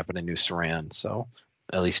going to happen in New Saran. So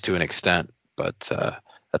at least to an extent, but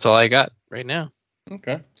that's all I got right now.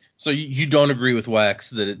 Okay. So you don't agree with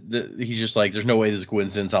Wax that he's just like, there's no way this is a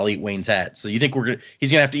coincidence. I'll eat Wayne's hat. So you think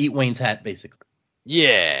he's gonna have to eat Wayne's hat basically?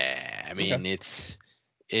 Yeah, I mean it's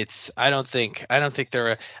I think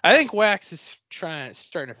Wax is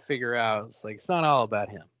starting to figure out it's like it's not all about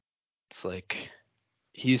him. It's like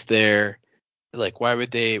he's there. Like why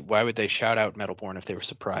would they shout out Metalborn if they were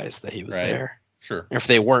surprised that he was there? Sure. Or if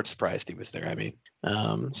they weren't surprised he was there, I mean.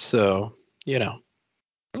 So, you know.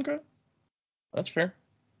 Okay. That's fair.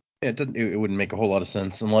 Yeah, it wouldn't make a whole lot of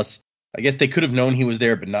sense unless I guess they could have known he was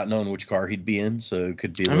there but not known which car he'd be in, so it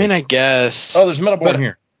could be I mean, I guess. Oh, there's a Metalborn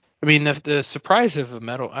here. I mean, the surprise of a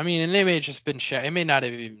metal. I mean, and they may have just been. It may not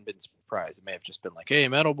have even been surprise. It may have just been like, "Hey,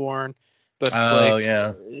 Metalborn," but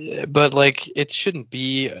but like it shouldn't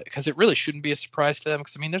be, because it really shouldn't be a surprise to them.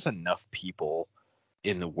 Because I mean, there's enough people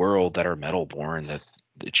in the world that are Metalborn that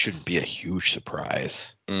it shouldn't be a huge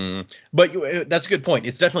surprise. But that's a good point.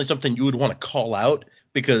 It's definitely something you would want to call out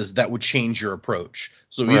because that would change your approach.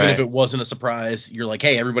 So even if it wasn't a surprise, you're like,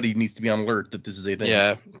 hey, everybody needs to be on alert that this is a thing.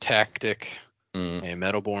 Yeah, tactic. A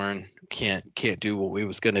Metalborn can't do what we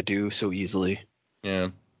was gonna do so easily. Yeah.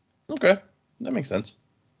 Okay, that makes sense.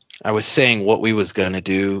 I was saying what we was gonna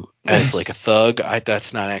do as like a thug.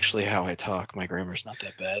 That's not actually how I talk. My grammar's not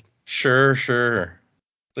that bad. Sure.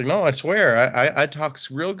 It's like, no, I swear, I talk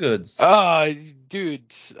real good.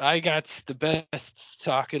 Dude, I got the best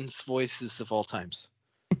talking voices of all times.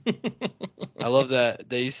 I love that.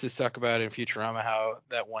 They used to talk about in Futurama how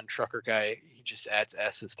that one trucker guy, he just adds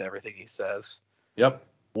S's to everything he says. Yep.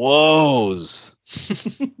 Whoas.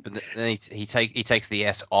 But then he takes the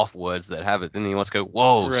S off words that have it. Then he wants to go,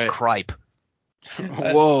 whoas, cripe.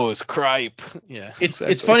 Whoas, cripe. Yeah.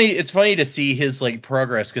 It's funny. It's funny to see his like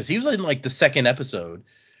progress because he was in like the second episode,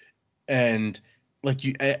 and like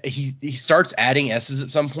he starts adding S's at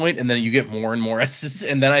some point, and then you get more and more S's,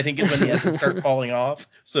 and then I think is when the S's start falling off.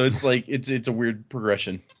 So it's like it's a weird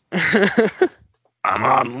progression. I'm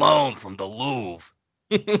on loan from the Louvre.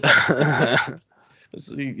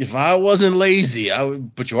 If I wasn't lazy, I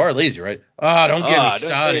would. But you are lazy, right? Don't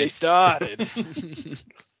get me started.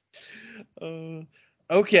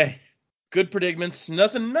 Okay. Good predicaments.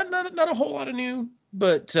 Nothing. Not a whole lot of new,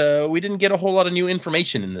 but we didn't get a whole lot of new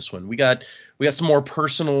information in this one. We got some more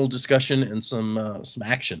personal discussion and some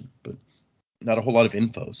action, but not a whole lot of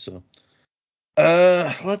info. So,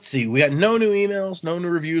 let's see. We got no new emails, no new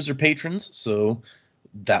reviews or patrons, so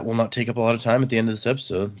that will not take up a lot of time at the end of this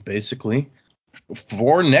episode. Basically,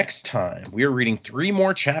 for next time, we are reading 3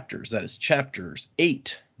 more chapters. That is chapters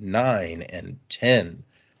 8, 9, and 10.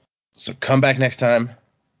 So come back next time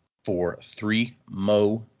for 3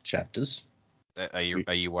 more chapters. Are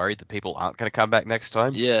you worried that people aren't going to come back next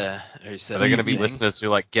time? Yeah. Are there going to be listeners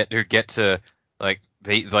who get to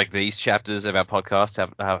these chapters of our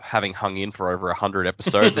podcast having hung in for over 100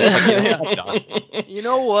 episodes? It's like, I'm done. You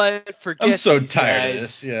know what? Forget I'm so these tired guys. of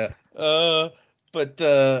this. Yeah. But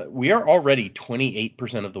we are already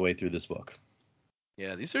 28% of the way through this book.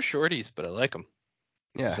 Yeah, these are shorties, but I like them.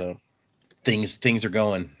 Yeah. So things are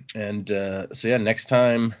going. And so yeah, next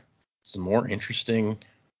time, some more interesting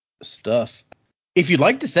stuff. If you'd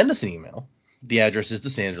like to send us an email, the address is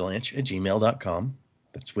thesanderlanche@gmail.com.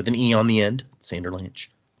 That's with an E on the end, Sanderlanche.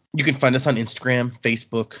 You can find us on Instagram,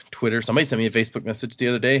 Facebook, Twitter. Somebody sent me a Facebook message the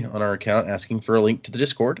other day on our account asking for a link to the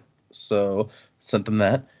Discord. So sent them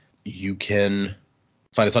that. You can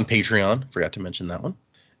find us on Patreon. Forgot to mention that one.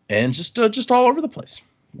 And just all over the place.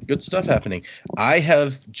 Good stuff happening. I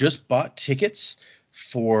have just bought tickets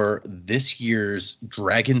for this year's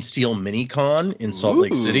Dragonsteel Minicon in Salt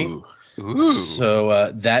Lake City. Ooh.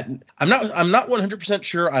 So that I'm not 100%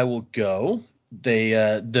 sure I will go. They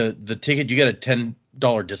the ticket, you get a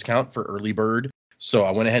 $10 discount for early bird. So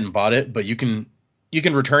I went ahead and bought it, but you can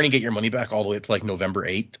return and get your money back all the way up to like November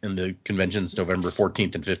 8th, and the convention's November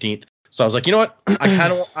 14th and 15th. So I was like, you know what?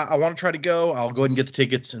 I want to try to go. I'll go ahead and get the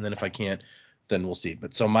tickets, and then if I can't, then we'll see.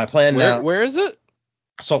 But so my plan now. Where is it?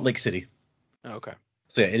 Salt Lake City. Oh, okay.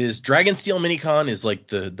 So yeah, it is Dragonsteel Minicon is like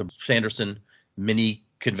the Sanderson mini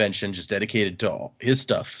convention just dedicated to all his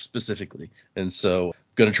stuff specifically. And so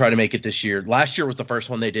gonna try to make it this year. Last year was the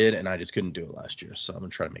first one they did, and I just couldn't do it last year. So I'm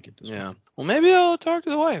gonna try to make it this year. Yeah. Well, maybe I'll talk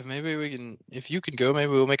to the wife. Maybe we can, if you can go,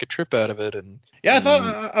 maybe we'll make a trip out of it. And Yeah, I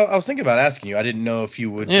thought I was thinking about asking you. I didn't know if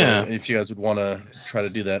you would if you guys would want to try to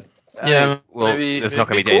do that. Yeah, well, maybe there's it'd not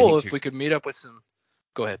going be to be anything cool too. if we could meet up with some.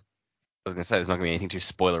 Go ahead. I was going to say there's not going to be anything too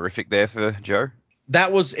spoilerific there for Joe.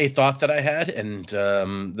 That was a thought that I had, and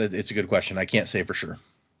it's a good question. I can't say for sure.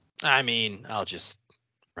 I mean, I'll just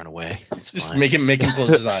run away. It's Just fine. make him close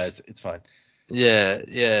his eyes. It's fine. Yeah.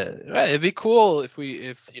 Right, it'd be cool if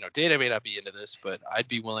Data may not be into this, but I'd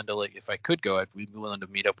be willing to, like, if I could go, I'd be willing to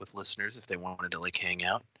meet up with listeners if they wanted to, like, hang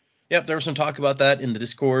out. Yep, there was some talk about that in the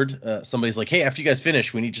Discord. Somebody's like, hey, after you guys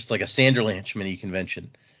finish, we need just like a Sanderlanche mini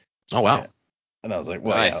convention. Oh wow. Yeah. And I was like,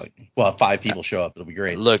 well, Nice. yeah, we'll have 5 people show up. It'll be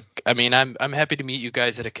great. Look, I mean, I'm happy to meet you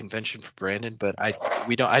guys at a convention for Brandon, but I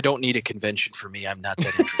don't need a convention for me. I'm not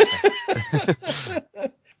that interesting.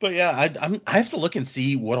 But yeah, I have to look and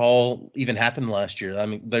see what all even happened last year. I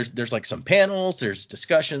mean, there's like some panels, there's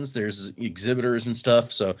discussions, there's exhibitors and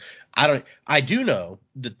stuff. So I do know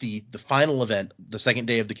that the final event, the second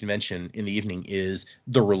day of the convention in the evening, is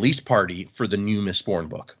the release party for the new Mistborn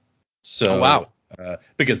book. So Oh, wow.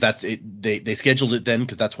 Because that's it, they scheduled it then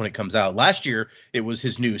because that's when it comes out. Last year it was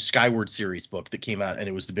his new Skyward series book that came out, and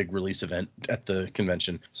it was the big release event at the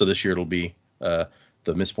convention. So this year it'll be the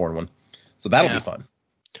Mistborn one. So that'll be fun.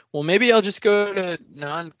 Well, maybe I'll just go to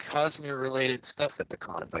non-Cosmere related stuff at the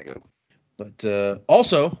con if I go. But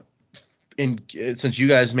also, since you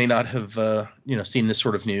guys may not have seen this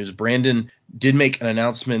sort of news, Brandon did make an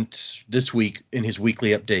announcement this week in his weekly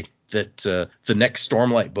update that the next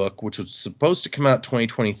Stormlight book, which was supposed to come out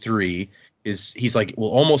 2023, he's like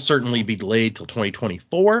will almost certainly be delayed till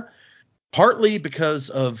 2024. Partly because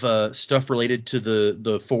of stuff related to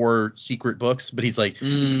the 4 secret books, but he's like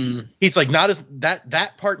not as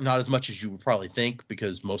that part not as much as you would probably think,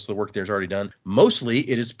 because most of the work there's already done. Mostly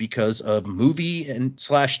it is because of movie and /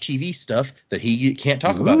 TV stuff that he can't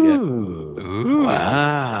talk about yet. Ooh.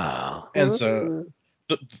 Wow. And so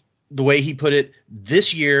the way he put it,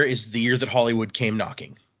 this year is the year that Hollywood came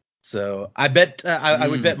knocking. So I bet I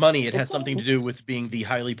would bet money it has something to do with being the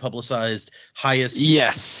highly publicized, highest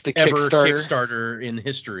the ever Kickstarter in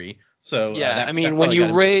history. So yeah, I mean, when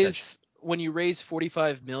you raise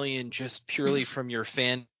 $45 million just purely from your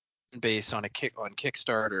fan base on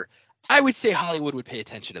Kickstarter, I would say Hollywood would pay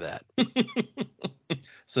attention to that.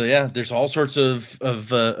 So yeah, there's all sorts of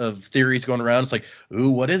theories going around. It's like, ooh,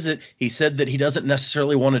 what is it? He said that he doesn't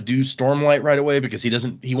necessarily want to do Stormlight right away because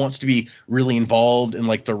he wants to be really involved in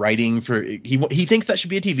like the writing for he thinks that should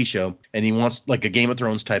be a TV show, and he wants like a Game of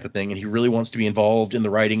Thrones type of thing, and he really wants to be involved in the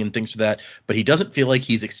writing and things for that, but he doesn't feel like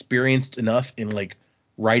he's experienced enough in like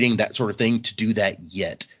writing that sort of thing to do that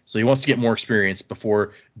yet. So he wants to get more experience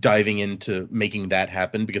before diving into making that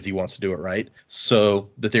happen because he wants to do it right. So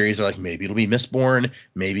the theories are like, maybe it'll be Mistborn,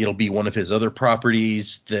 maybe it'll be one of his other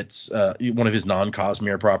properties that's one of his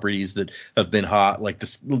non-Cosmere properties that have been hot, like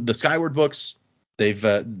the Skyward books. They've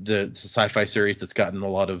the sci-fi series that's gotten a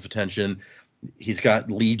lot of attention. He's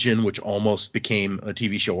got Legion, which almost became a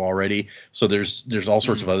TV show already. So there's all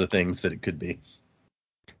sorts of other things that it could be.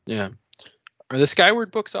 Yeah. Are the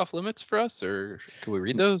Skyward books off limits for us, or can we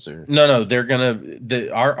read those? Or No, they're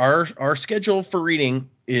our schedule for reading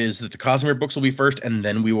is that the Cosmere books will be first, and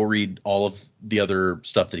then we will read all of the other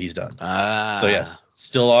stuff that he's done. So yes,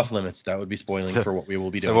 still off limits. That would be spoiling for what we will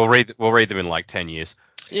be doing. So we'll read them in like 10 years.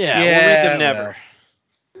 Yeah, we'll read them never.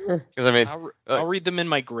 Because I mean, I'll read them in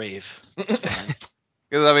my grave. It's fine.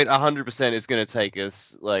 Because I mean, 100% it's going to take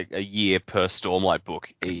us like a year per Stormlight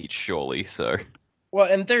book each, surely. So. Well,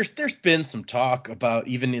 and there's been some talk about,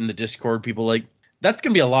 even in the Discord, people like, that's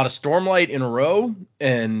going to be a lot of Stormlight in a row,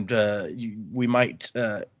 and we might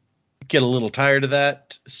get a little tired of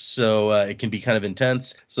that, so it can be kind of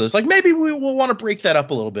intense. So it's like, maybe we will want to break that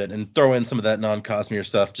up a little bit and throw in some of that non-Cosmere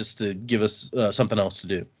stuff just to give us something else to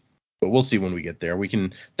do. But we'll see when we get there. We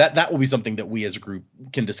can that will be something that we as a group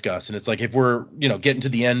can discuss. And it's like, if we're getting to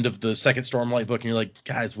the end of the second Stormlight book and you're like,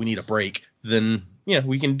 guys, we need a break, then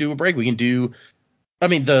we can do a break. We can do. I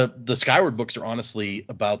mean, the Skyward books are honestly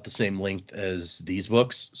about the same length as these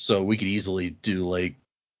books, so we could easily do like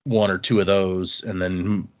one or two of those and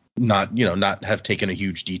then not have taken a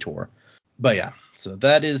huge detour. But yeah, so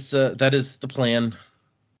that is the plan.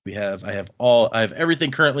 I have everything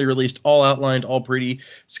currently released, all outlined, all pretty.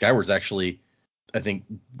 Skyward's actually, I think,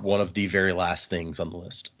 one of the very last things on the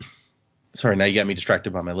list. Sorry, now you got me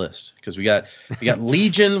distracted by my list, because we got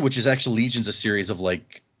Legion, which is actually Legion's a series of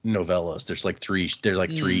like novellas. There's like three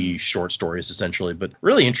short stories essentially, but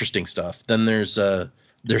really interesting stuff. Then there's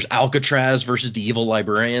Alcatraz versus the Evil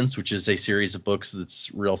Librarians, which is a series of books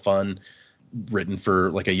that's real fun, written for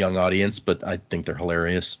like a young audience, but I think they're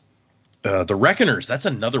hilarious. The Reckoners, that's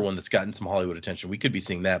another one that's gotten some Hollywood attention. We could be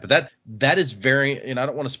seeing that, but that is very, and I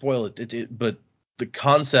don't want to spoil it, but the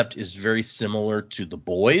concept is very similar to The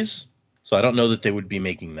Boys, so I don't know that they would be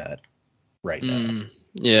making that right now.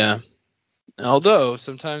 Yeah. Although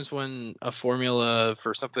sometimes when a formula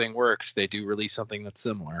for something works, they do release something that's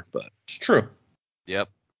similar. But it's true. Yep.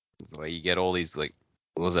 That's the way you get all these, like,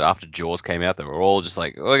 what was it, after Jaws came out, they were all just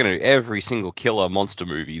like, we're going to do every single killer monster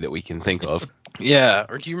movie that we can think of. Yeah.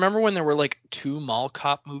 Or do you remember when there were like 2 mall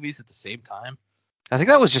cop movies at the same time? I think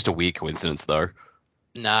that was just a weird coincidence, though.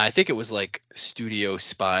 Nah, I think it was like studio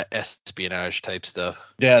spy espionage type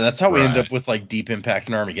stuff. Yeah, that's how we end up with like Deep Impact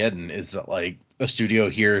and Armageddon, is that like a studio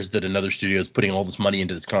hears that another studio is putting all this money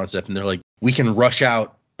into this concept, and they're like, we can rush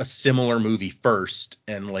out a similar movie first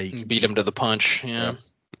and like beat them to the punch. Yeah.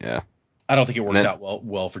 I don't think it worked out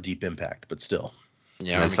well for Deep Impact, but still.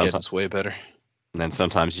 Yeah, Armageddon's way better. And then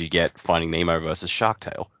sometimes you get Finding Nemo versus Shark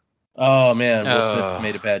Tale. Oh man, Will Smith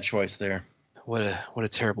made a bad choice there. What a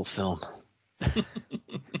terrible film.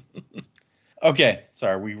 Okay,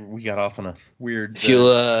 sorry, we got off on a weird.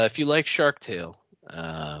 If you like Shark Tale,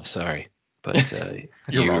 sorry, but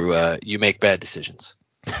you make bad decisions.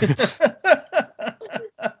 If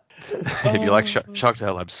you like Shark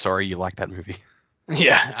Tale, I'm sorry you like that movie.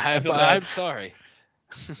 Yeah, I'm sorry.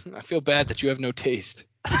 I feel bad that you have no taste.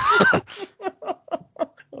 Oh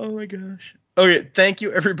my gosh. Okay, thank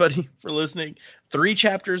you everybody for listening. 3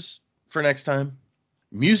 chapters for next time.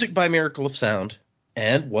 Music by Miracle of Sound.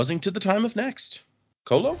 And Wasing to the Time of Next.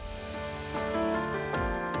 Colo?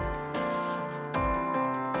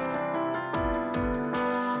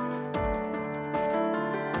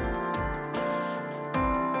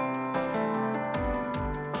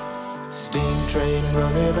 Steam train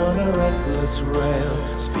running on a reckless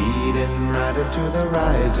rail, speeding right into the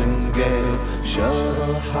rising gale.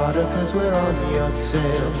 Shuttle harder 'cause we're on your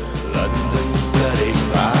tail. London's bloody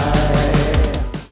cry.